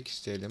yine istek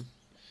isteyelim.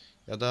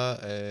 Ya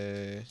da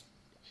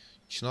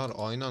Çınar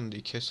aynı anda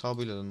iki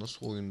hesabıyla da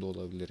nasıl oyunda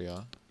olabilir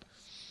ya?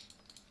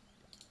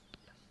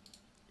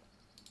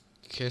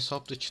 İki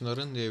hesap da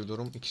Çınar'ın diye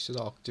biliyorum. İkisi de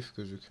aktif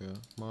gözüküyor.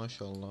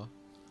 Maşallah.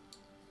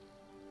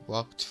 Bu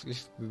aktiflik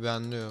bir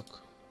bende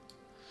yok.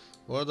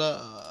 Bu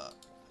arada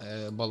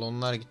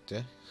balonlar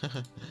gitti.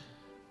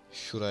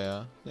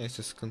 Şuraya.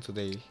 Neyse, sıkıntı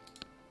değil.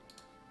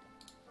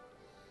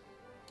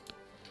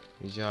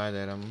 Rica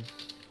ederim.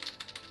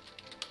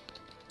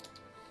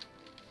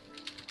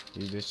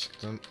 Video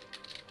çıktım.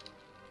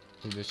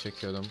 Video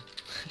çekiyordum.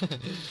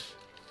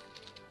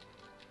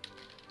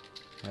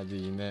 Hadi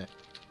yine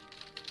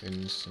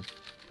ünlüsün.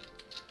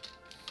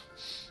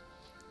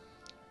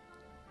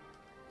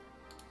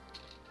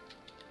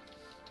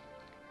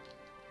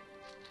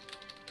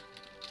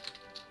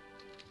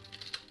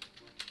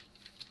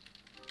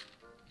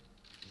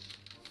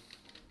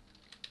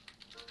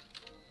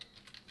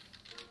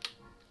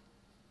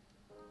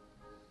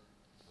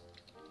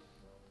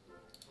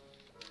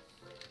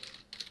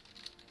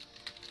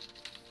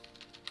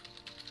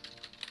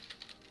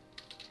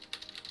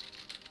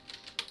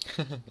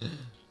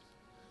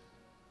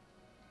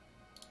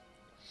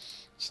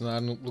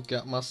 Çınar nutluk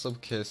yapmazsa bu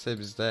kese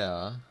bizde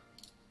ya.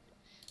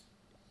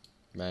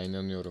 Ben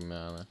inanıyorum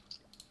yani.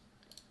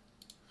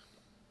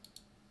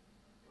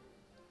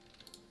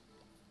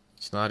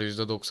 Çınar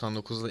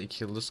 %99'la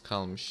 2 yıldız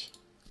kalmış.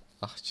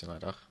 Ah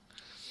Çınar ah.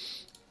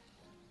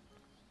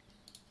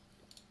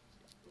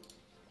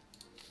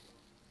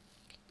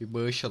 Bir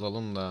bağış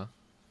alalım da.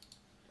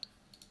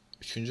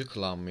 Üçüncü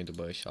klan mıydı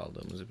bağış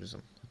aldığımız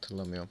bizim?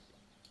 Hatırlamıyorum.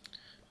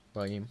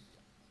 Bayım.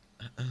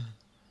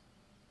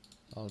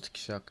 6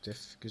 kişi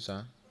aktif.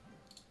 Güzel.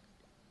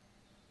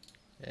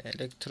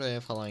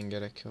 Elektroya falan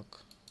gerek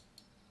yok.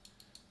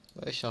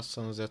 Bağış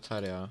atsanız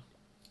yeter ya.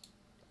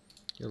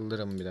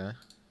 Yıldırım bir de.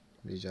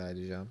 Rica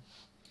edeceğim.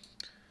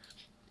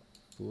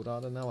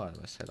 Buğra'da ne var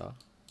mesela?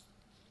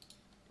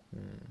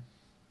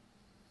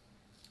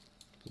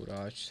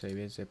 Buğra 3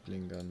 seviye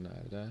zeppelin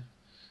gönderdi.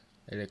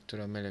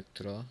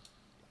 Elektro.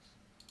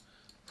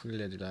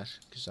 Fulllediler.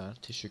 Güzel.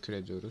 Teşekkür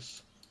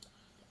ediyoruz.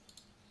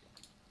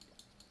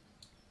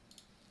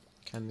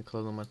 Kendi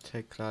klanıma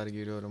tekrar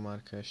giriyorum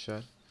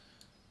arkadaşlar.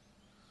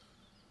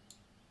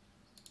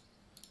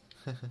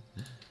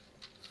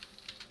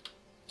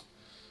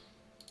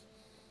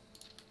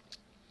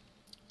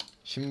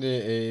 Şimdi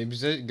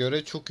bize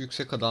göre çok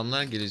yüksek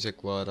adamlar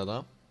gelecek bu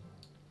arada.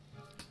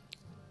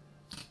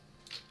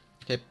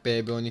 Hep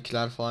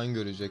BB12'ler falan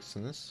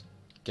göreceksiniz.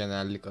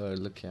 Genellik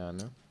ağırlık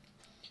yani.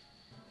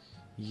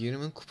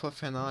 20 kupa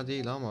fena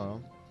değil ama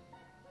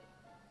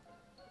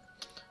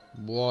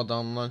bu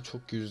adamdan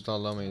çok yüzde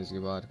alamayız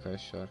gibi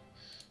arkadaşlar.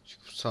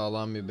 Çünkü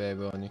sağlam bir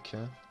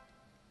BB12.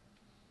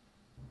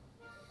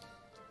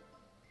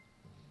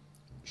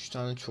 3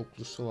 tane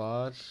çoklusu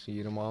var.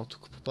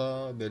 26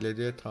 kupa.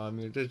 Belediye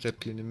tamirde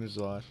zeplinimiz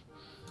var.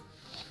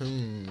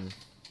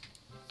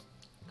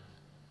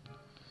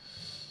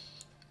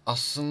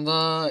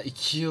 Aslında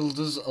 2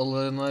 yıldız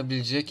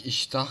alınabilecek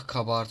iştah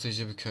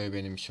kabartıcı bir köy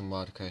benim için bu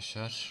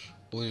arkadaşlar.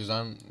 Bu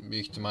yüzden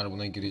büyük ihtimal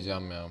buna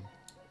gireceğim ya.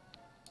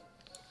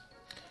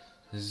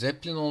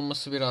 Zeppelin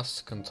olması biraz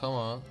sıkıntı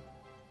ama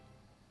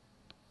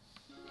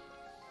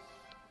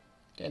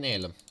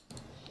deneyelim.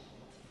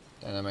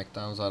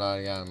 Denemekten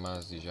zarar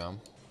gelmez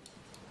diyeceğim.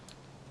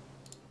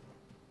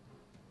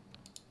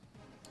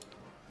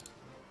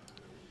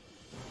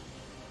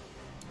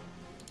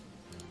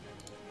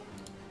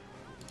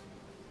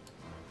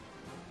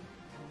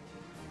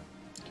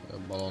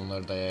 Şöyle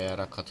balonları da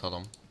yayarak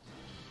atalım.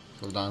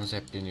 Buradan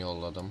Zeppelin'i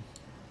yolladım.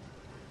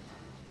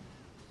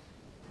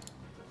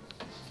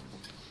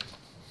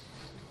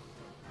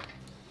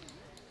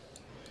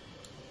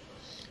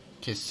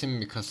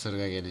 Kesin bir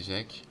kasırga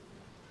gelecek.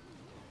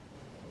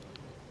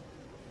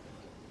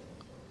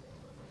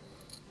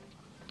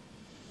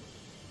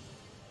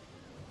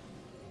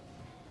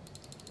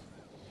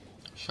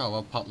 Şu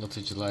hava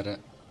patlatıcıları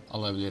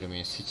alabilir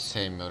miyiz? Hiç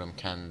sevmiyorum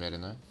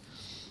kendilerini.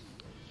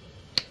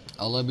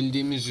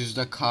 Alabildiğimiz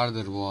yüzde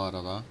kardır bu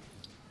arada.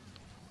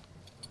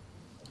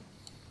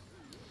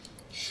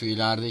 Şu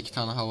ileride 2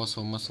 tane hava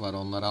savunması var,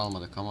 onları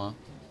almadık ama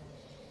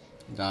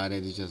idare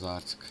edeceğiz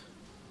artık.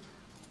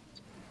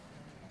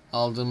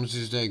 Aldığımız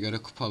yüzdeye göre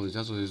kupa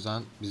alacağız, o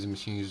yüzden bizim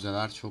için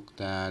yüzdeler çok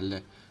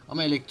değerli.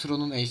 Ama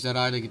elektronun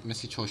ejderha ile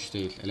gitmesi hiç hoş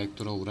değil.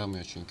 Elektro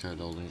vuramıyor çünkü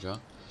öyle olunca.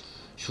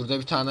 Şurada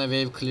bir tane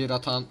wave clear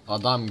atan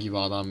adam gibi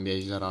adam bir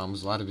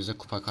ejderhamız var. Bize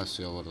kupa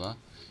kasıyor burada.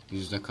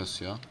 Yüzde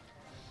kasıyor.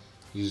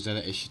 Yüzde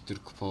de eşittir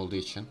kupa olduğu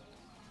için.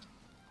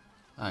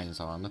 Aynı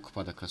zamanda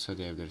kupa da kasıyor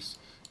diyebiliriz.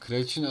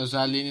 Kraliçenin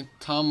özelliğini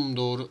tam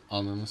doğru...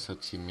 Ananı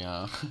satayım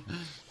ya.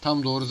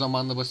 Tam doğru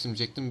zamanda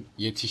basacaktım.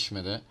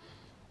 Yetişmedi.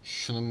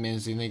 Şunun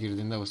menziline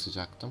girdiğinde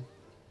basacaktım.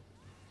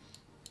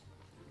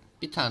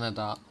 Bir tane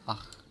daha.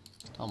 Ah.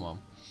 Tamam.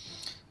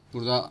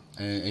 Burada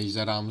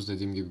ejderhamız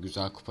dediğim gibi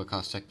güzel kupa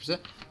kasacak bize.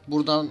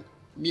 Buradan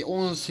bir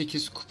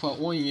 18 kupa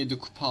 17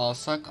 kupa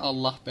alsak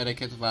Allah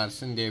bereket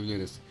versin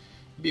diyebiliriz.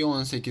 Bir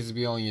 18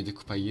 bir 17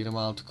 kupa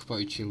 26 kupa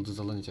 3 yıldız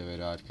alınca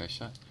veriyor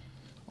arkadaşlar.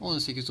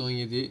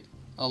 18-17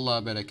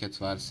 Allah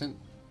bereket versin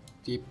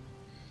deyip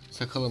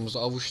sakalımızı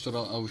avuştura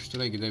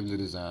avuştura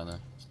gidebiliriz yani.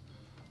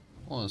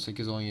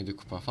 18-17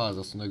 kupa,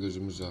 fazlasında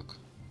gözümüz yok.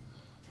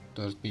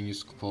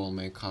 4100 kupa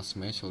olmayı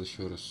kasmaya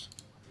çalışıyoruz.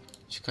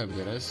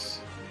 Çıkabiliriz.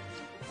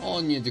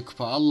 17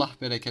 kupa Allah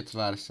bereket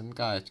versin,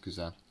 gayet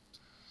güzel.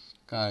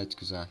 Gayet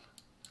güzel.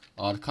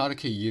 Arka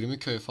arkaya 20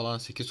 köy falan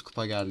 8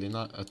 kupa geldiğini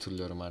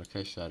hatırlıyorum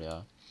arkadaşlar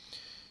ya.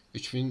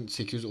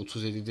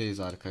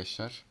 3837'deyiz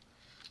arkadaşlar.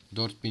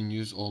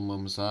 4100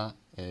 olmamıza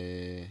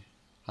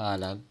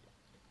halen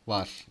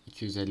var.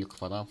 250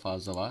 kupadan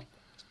fazla var.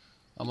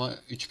 Ama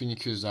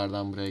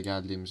 3200'lerden buraya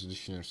geldiğimizi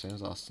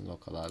düşünürseniz aslında o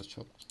kadar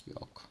çok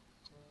yok.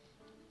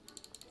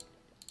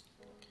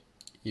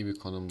 İyi bir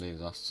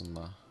konumdayız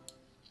aslında.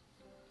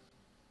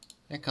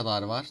 Ne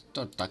kadar var?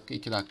 4 dakika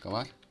 2 dakika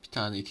var. Bir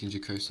tane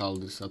ikinci köy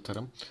saldırısı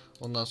atarım.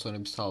 Ondan sonra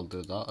bir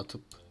saldırı daha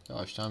atıp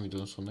yavaştan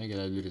videonun sonuna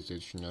gelebiliriz diye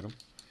düşünüyorum.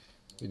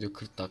 Video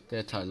 40 dakika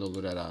yeterli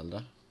olur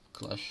herhalde.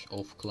 Clash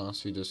of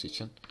Clans videosu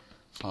için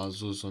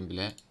fazla uzun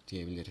bile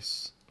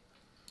diyebiliriz.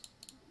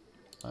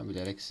 Ben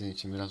bilerek sizin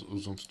için biraz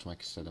uzun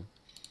tutmak istedim.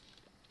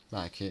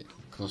 Belki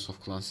Clash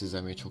of Clans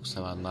izlemeyi çok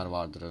sevenler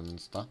vardır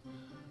aranızda.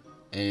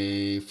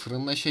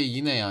 Fırınla şey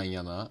yine yan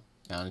yana.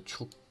 Yani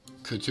çok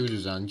kötü bir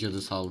düzen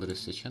cadı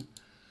saldırısı için.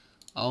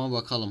 Ama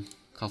bakalım,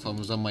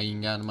 kafamıza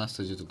mayın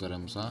gelmezse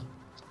cadılarımıza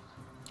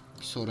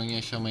bir sorun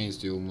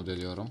yaşamayız diye umut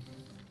ediyorum.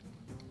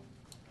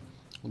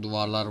 Bu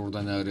duvarlar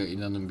burada ne arıyor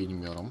inanın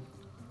bilmiyorum.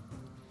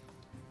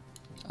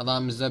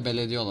 Adam bize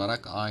belediye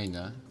olarak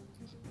aynı.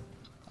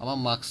 Ama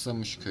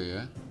maxlamış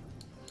köyü.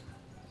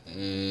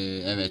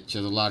 Evet,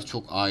 cadılar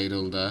çok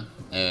ayrıldı.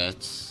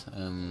 Evet.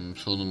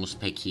 Sonumuz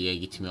pek iyiye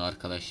gitmiyor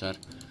arkadaşlar.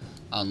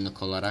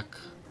 Anlık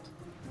olarak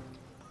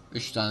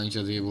 3 tane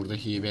cadıyı burada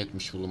hibe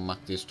etmiş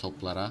bulunmaktayız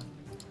toplara.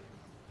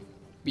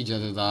 Bir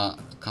cadı daha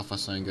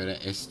kafasına göre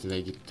esti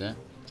ve gitti.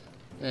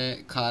 Ve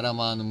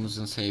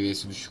kahramanımızın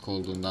seviyesi düşük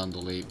olduğundan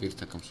dolayı bir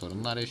takım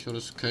sorunlar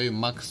yaşıyoruz. Köy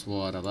max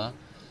bu arada.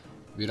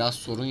 Biraz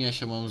sorun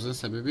yaşamamızın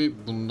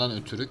sebebi bundan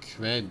ötürük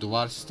ve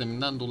duvar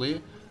sisteminden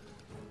dolayı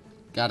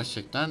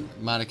gerçekten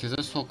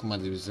merkeze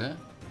sokmadı bize.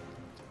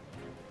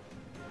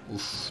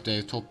 Uf,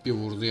 dev top bir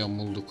vurdu,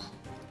 yamulduk.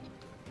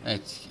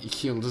 Evet,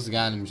 2 yıldız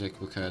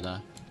gelmeyecek bu köyde.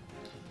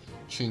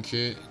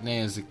 Çünkü ne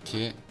yazık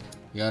ki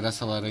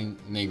yarasaların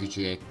ne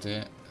gücü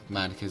yetti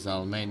merkeze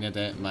almaya, ne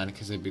de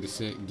merkeze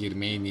birisi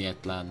girmeyi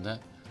niyetlendi.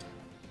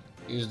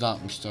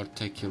 %64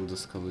 tek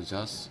yıldız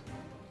kalacağız.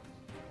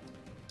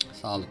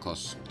 Sağlık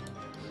olsun.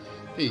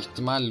 Büyük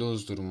ihtimal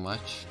lose'dur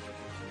maç.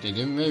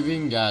 Dedim ve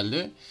win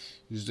geldi.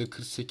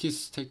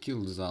 %48 tek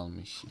yıldız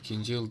almış.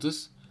 İkinci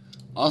yıldız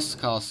az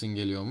kalsın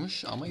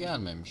geliyormuş ama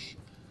gelmemiş.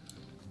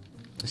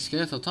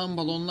 İskelet atan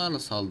balonlarla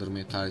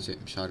saldırmayı tercih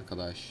etmiş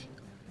arkadaş.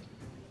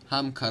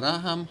 Hem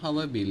kara hem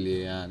hava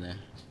birliği yani.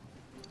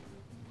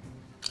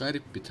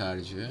 Garip bir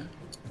tercih.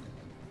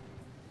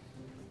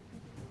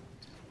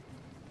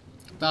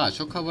 Daha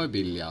çok hava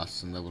birliği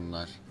aslında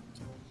bunlar.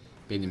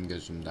 Benim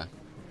gözümde.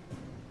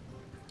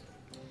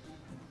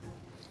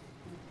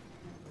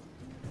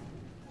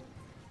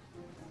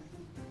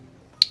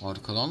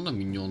 Arkadan da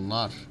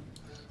minyonlar.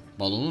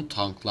 Balonu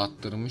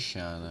tanklattırmış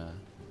yani.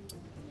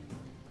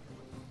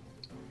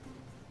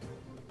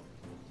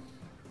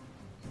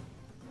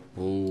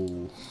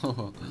 Oo.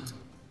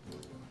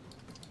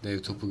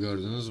 Dev topu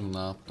gördünüz mü, ne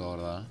yaptı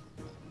orada?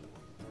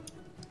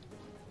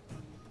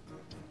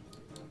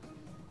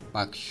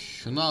 Bak,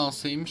 şunu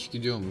alsaymış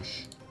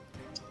gidiyormuş.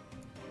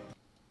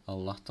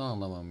 Allah'tan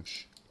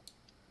alamamış.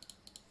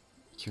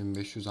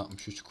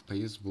 2563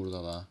 kupayız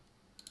burada da.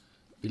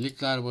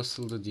 Birlikler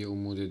basıldı diye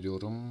umut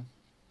ediyorum.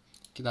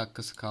 2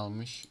 dakikası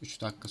kalmış.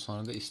 3 dakika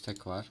sonra da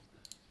istek var.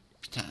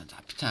 Bir tane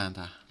daha, bir tane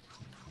daha.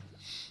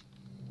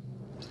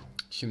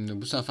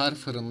 Şimdi bu sefer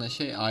fırınla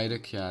şey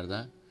ayrık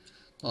yerde.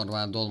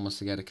 Normalde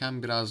olması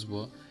gereken biraz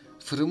bu.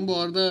 Fırın bu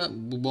arada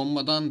bu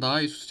bombadan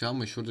daha iyi tutuyor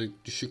ama şurada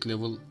düşük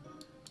level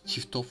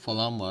çift top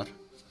falan var.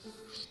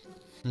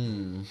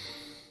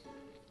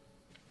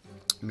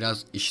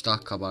 Biraz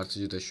iştah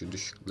kabartıcı da şu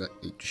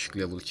düşük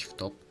level çift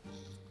top.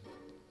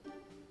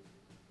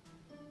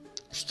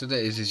 Üstte de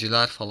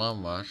eziciler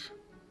falan var.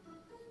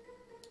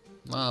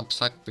 Ne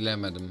yapsak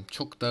bilemedim.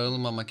 Çok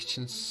dağılmamak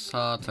için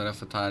sağ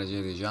tarafı tercih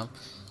edeceğim.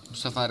 Bu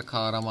sefer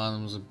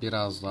kahramanımızı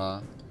biraz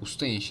daha...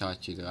 Usta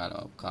inşaatçıydı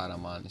galiba bu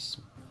kahraman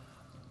ismi.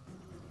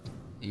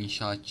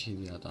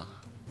 İnşaatçıydı ya da.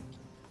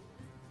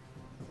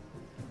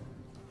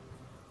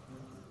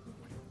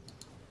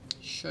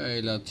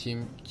 Şöyle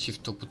atayım,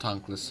 çift topu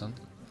tanklasın.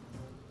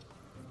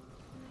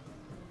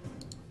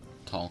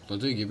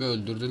 Tankladığı gibi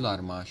öldürdüler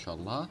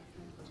maşallah.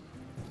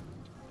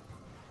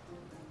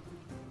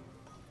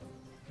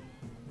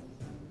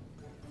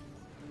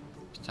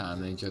 Bir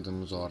tane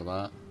cadımız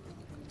orada.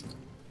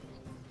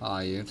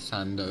 Hayır,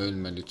 sen de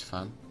ölme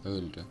lütfen.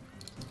 Öldü.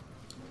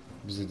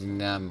 Bizi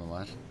dinleyen mi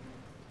var?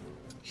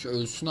 Şu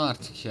ölsün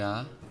artık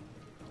ya.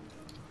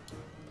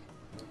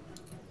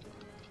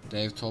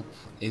 Dev top.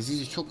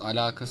 Ezici çok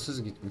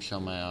alakasız gitmiş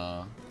ama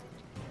ya.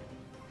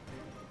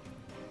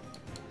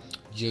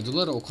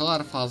 Cadıları o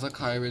kadar fazla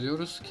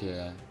kaybediyoruz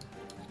ki.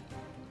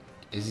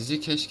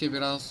 Ezici keşke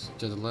biraz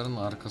cadıların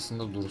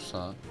arkasında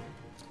dursa.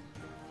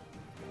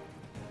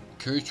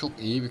 Köy çok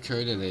iyi bir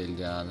köy de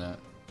değildi yani.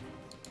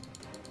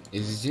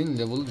 Ezici'nin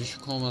level'ı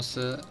düşük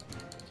olması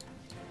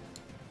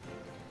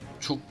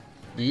çok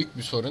büyük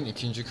bir sorun.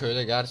 İkinci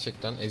köyde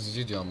gerçekten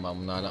ezici diyorum ben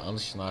bunlarla,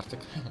 alışın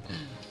artık.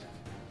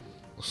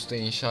 Usta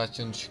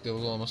inşaatçının düşük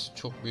level olması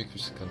çok büyük bir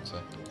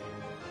sıkıntı.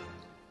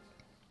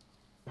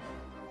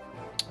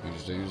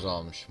 %100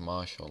 almış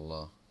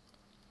maşallah.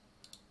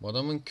 Bu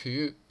adamın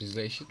köyü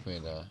bizle eşit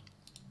miydi?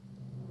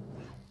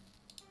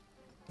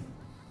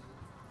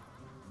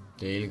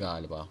 Değil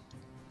galiba.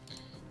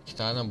 2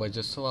 tane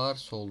bacası var,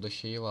 solda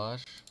şeyi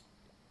var.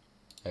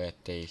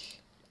 Evet, değil.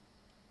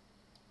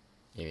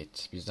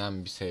 Evet,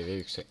 bizden bir seviye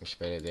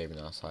yüksekmiş belediye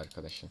binası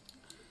arkadaşın.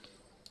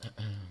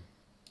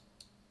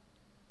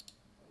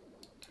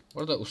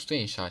 Burada usta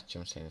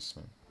inşaatçım senin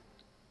ismin.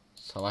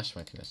 Savaş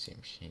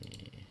makinesiymiş.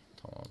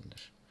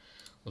 Tamamdır.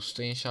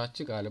 Usta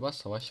inşaatçı galiba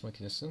savaş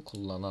makinesini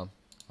kullanan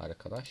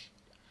arkadaş.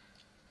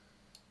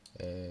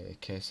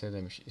 KS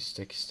demiş,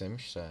 istek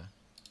istemiş de.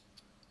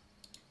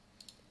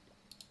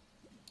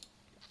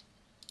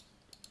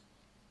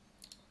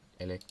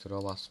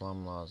 Elektro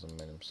basmam lazım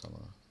benim sana.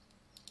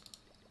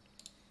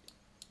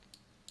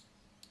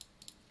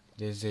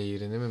 De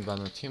zehirini mi ben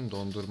atayım,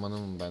 dondurmanı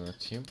mı ben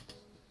atayım?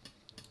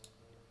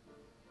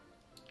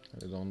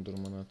 Hadi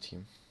dondurmanı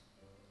atayım.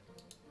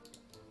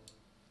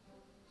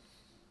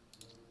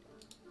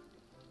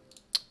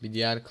 Bir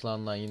diğer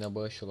klandan yine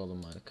bağış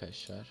olalım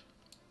arkadaşlar.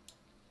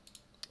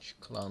 Şu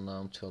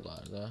klandan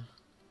atıyorlar da.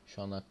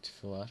 Şu an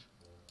aktifi var.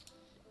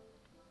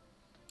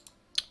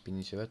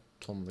 Binici ve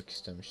tomruk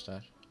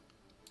istemişler.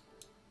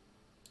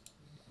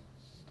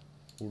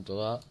 Burada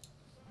da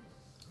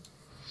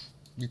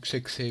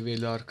yüksek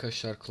seviyeli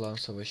arkadaşlar klan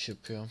savaşı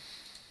yapıyor.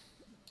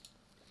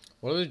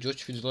 Bu arada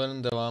George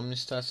videolarının devamını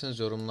isterseniz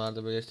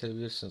yorumlarda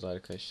belirtebilirsiniz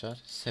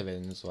arkadaşlar.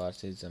 Seveniniz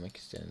varsa, izlemek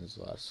isteyeniniz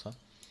varsa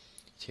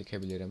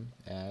çekebilirim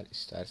eğer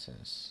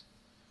isterseniz.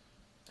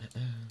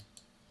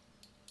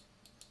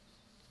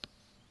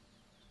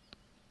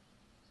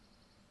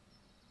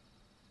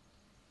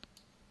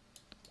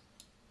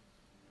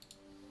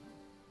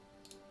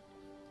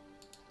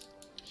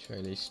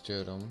 Şöyle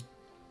istiyorum.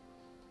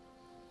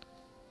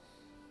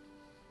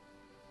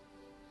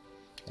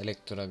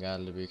 Elektro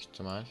geldi büyük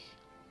ihtimal.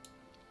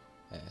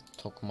 Evet,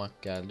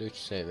 tokmak geldi 3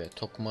 seviye.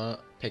 Tokmağı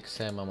pek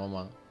sevmem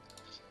ama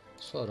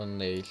sorun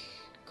değil.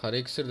 Kara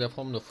iksir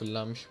depom da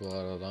fullenmiş bu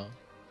arada.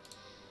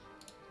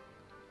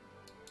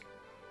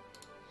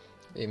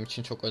 Benim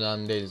için çok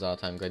önemli değil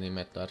zaten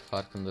ganimetler,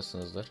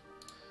 farkındasınızdır.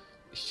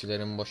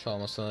 İşçilerin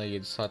boşalmasına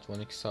 7 saat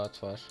 12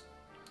 saat var.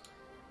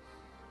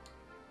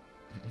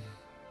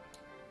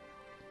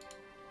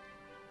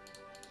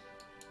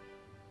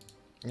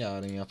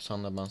 Yarın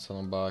yapsan da ben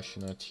sana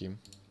bağışını atayım.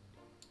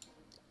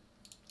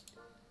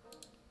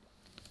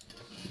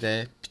 Bir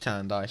de bir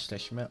tane daha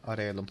eşleşme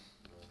arayalım.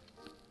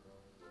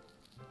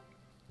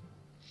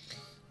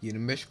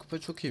 25 kupa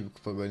çok iyi bir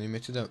kupa.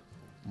 Ganimeti de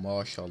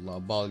maşallah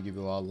bal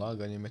gibi, vallahi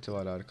ganimeti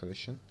var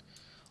arkadaşın.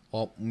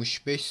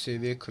 65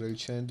 seviye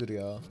kraliçe nedir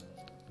ya?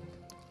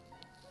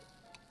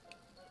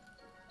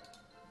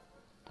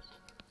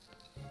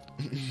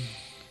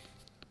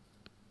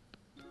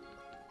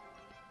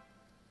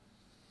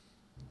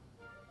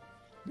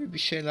 Bir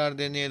şeyler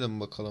deneyelim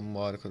bakalım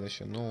bu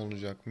arkadaşa. Ne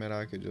olacak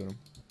merak ediyorum.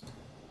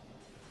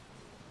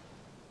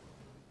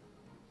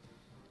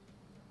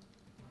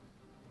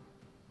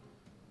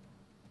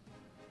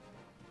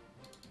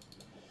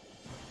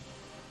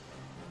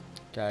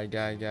 Gel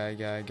gel gel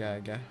gel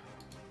gel gel.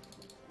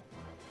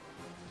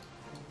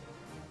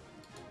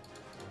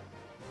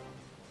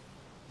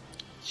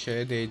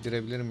 Şeye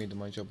değdirebilir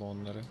miydim acaba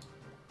onları?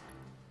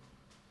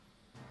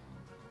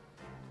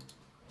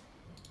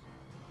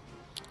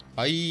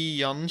 Ay,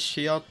 yanlış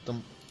şeyi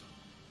attım.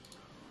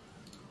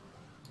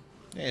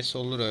 Neyse,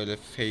 olur öyle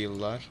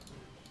fail'lar.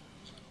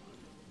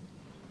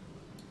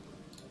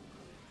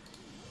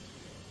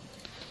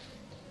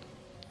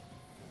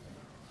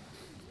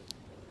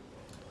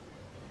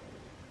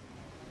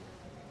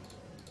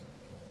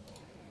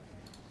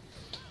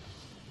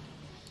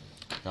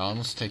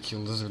 Yalnız tek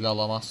yıldız bile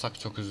alamazsak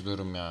çok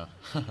üzülürüm ya.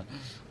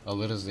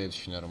 Alırız diye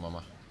düşünüyorum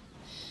ama.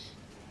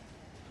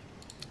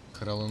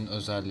 Kralın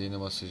özelliğini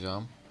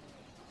basacağım.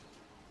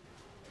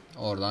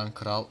 Oradan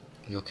kral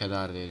yok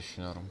eder diye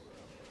düşünüyorum.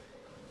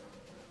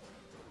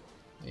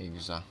 İyi,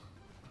 güzel.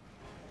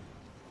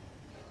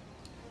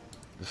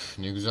 Üf,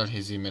 ne güzel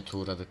hezimete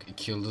uğradık.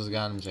 2 yıldız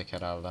gelmeyecek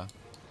herhalde.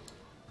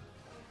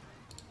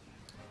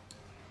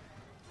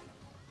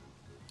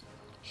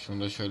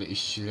 Şunu da şöyle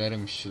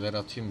işçiler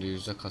atayım da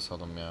yüzde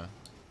kasalım ya.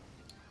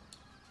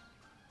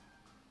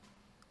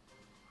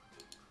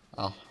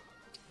 Al.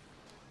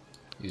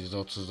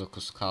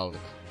 %39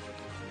 kaldık.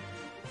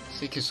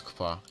 8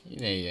 kupa.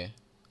 Yine iyi.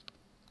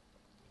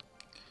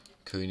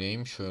 Köy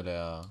neyim şöyle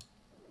ya.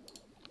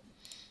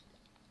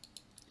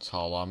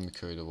 Sağlam bir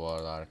köydü bu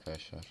arada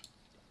arkadaşlar.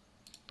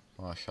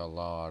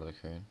 Maşallah vardı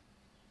köyün.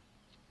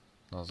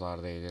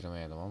 Nazar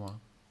değdirmeyelim ama.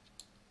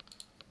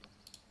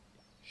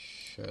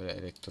 Şöyle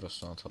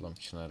elektrosunu atalım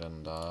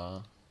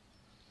çınarında.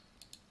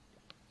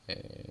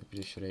 Bir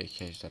de şuraya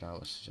 2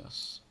 ejderha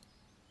basacağız.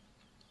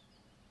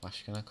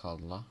 Başka ne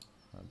kaldı la?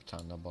 Bir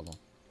tane de balon.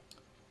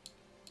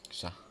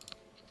 Güzel.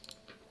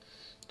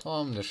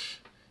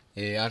 Tamamdır.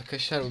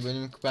 Arkadaşlar, bu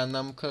bölümlük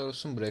benden bu kadar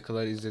olsun. Buraya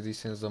kadar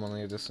izlediyseniz, zaman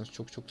ayırdıysanız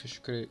çok çok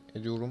teşekkür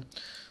ediyorum.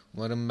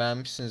 Umarım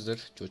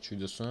beğenmişsinizdir Coach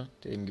videosunu.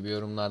 Dediğim gibi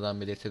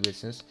yorumlardan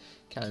belirtebilirsiniz.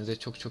 Kendinize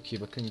çok çok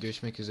iyi bakın.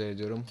 Görüşmek üzere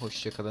diyorum.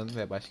 Hoşçakalın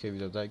ve başka bir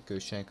videoda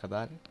görüşene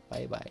kadar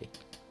bay bay.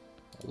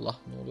 Allah,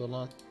 ne oluyor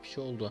lan? Bir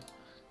şey oldu.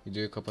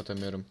 Videoyu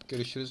kapatamıyorum.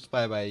 Görüşürüz.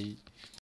 Bay bay.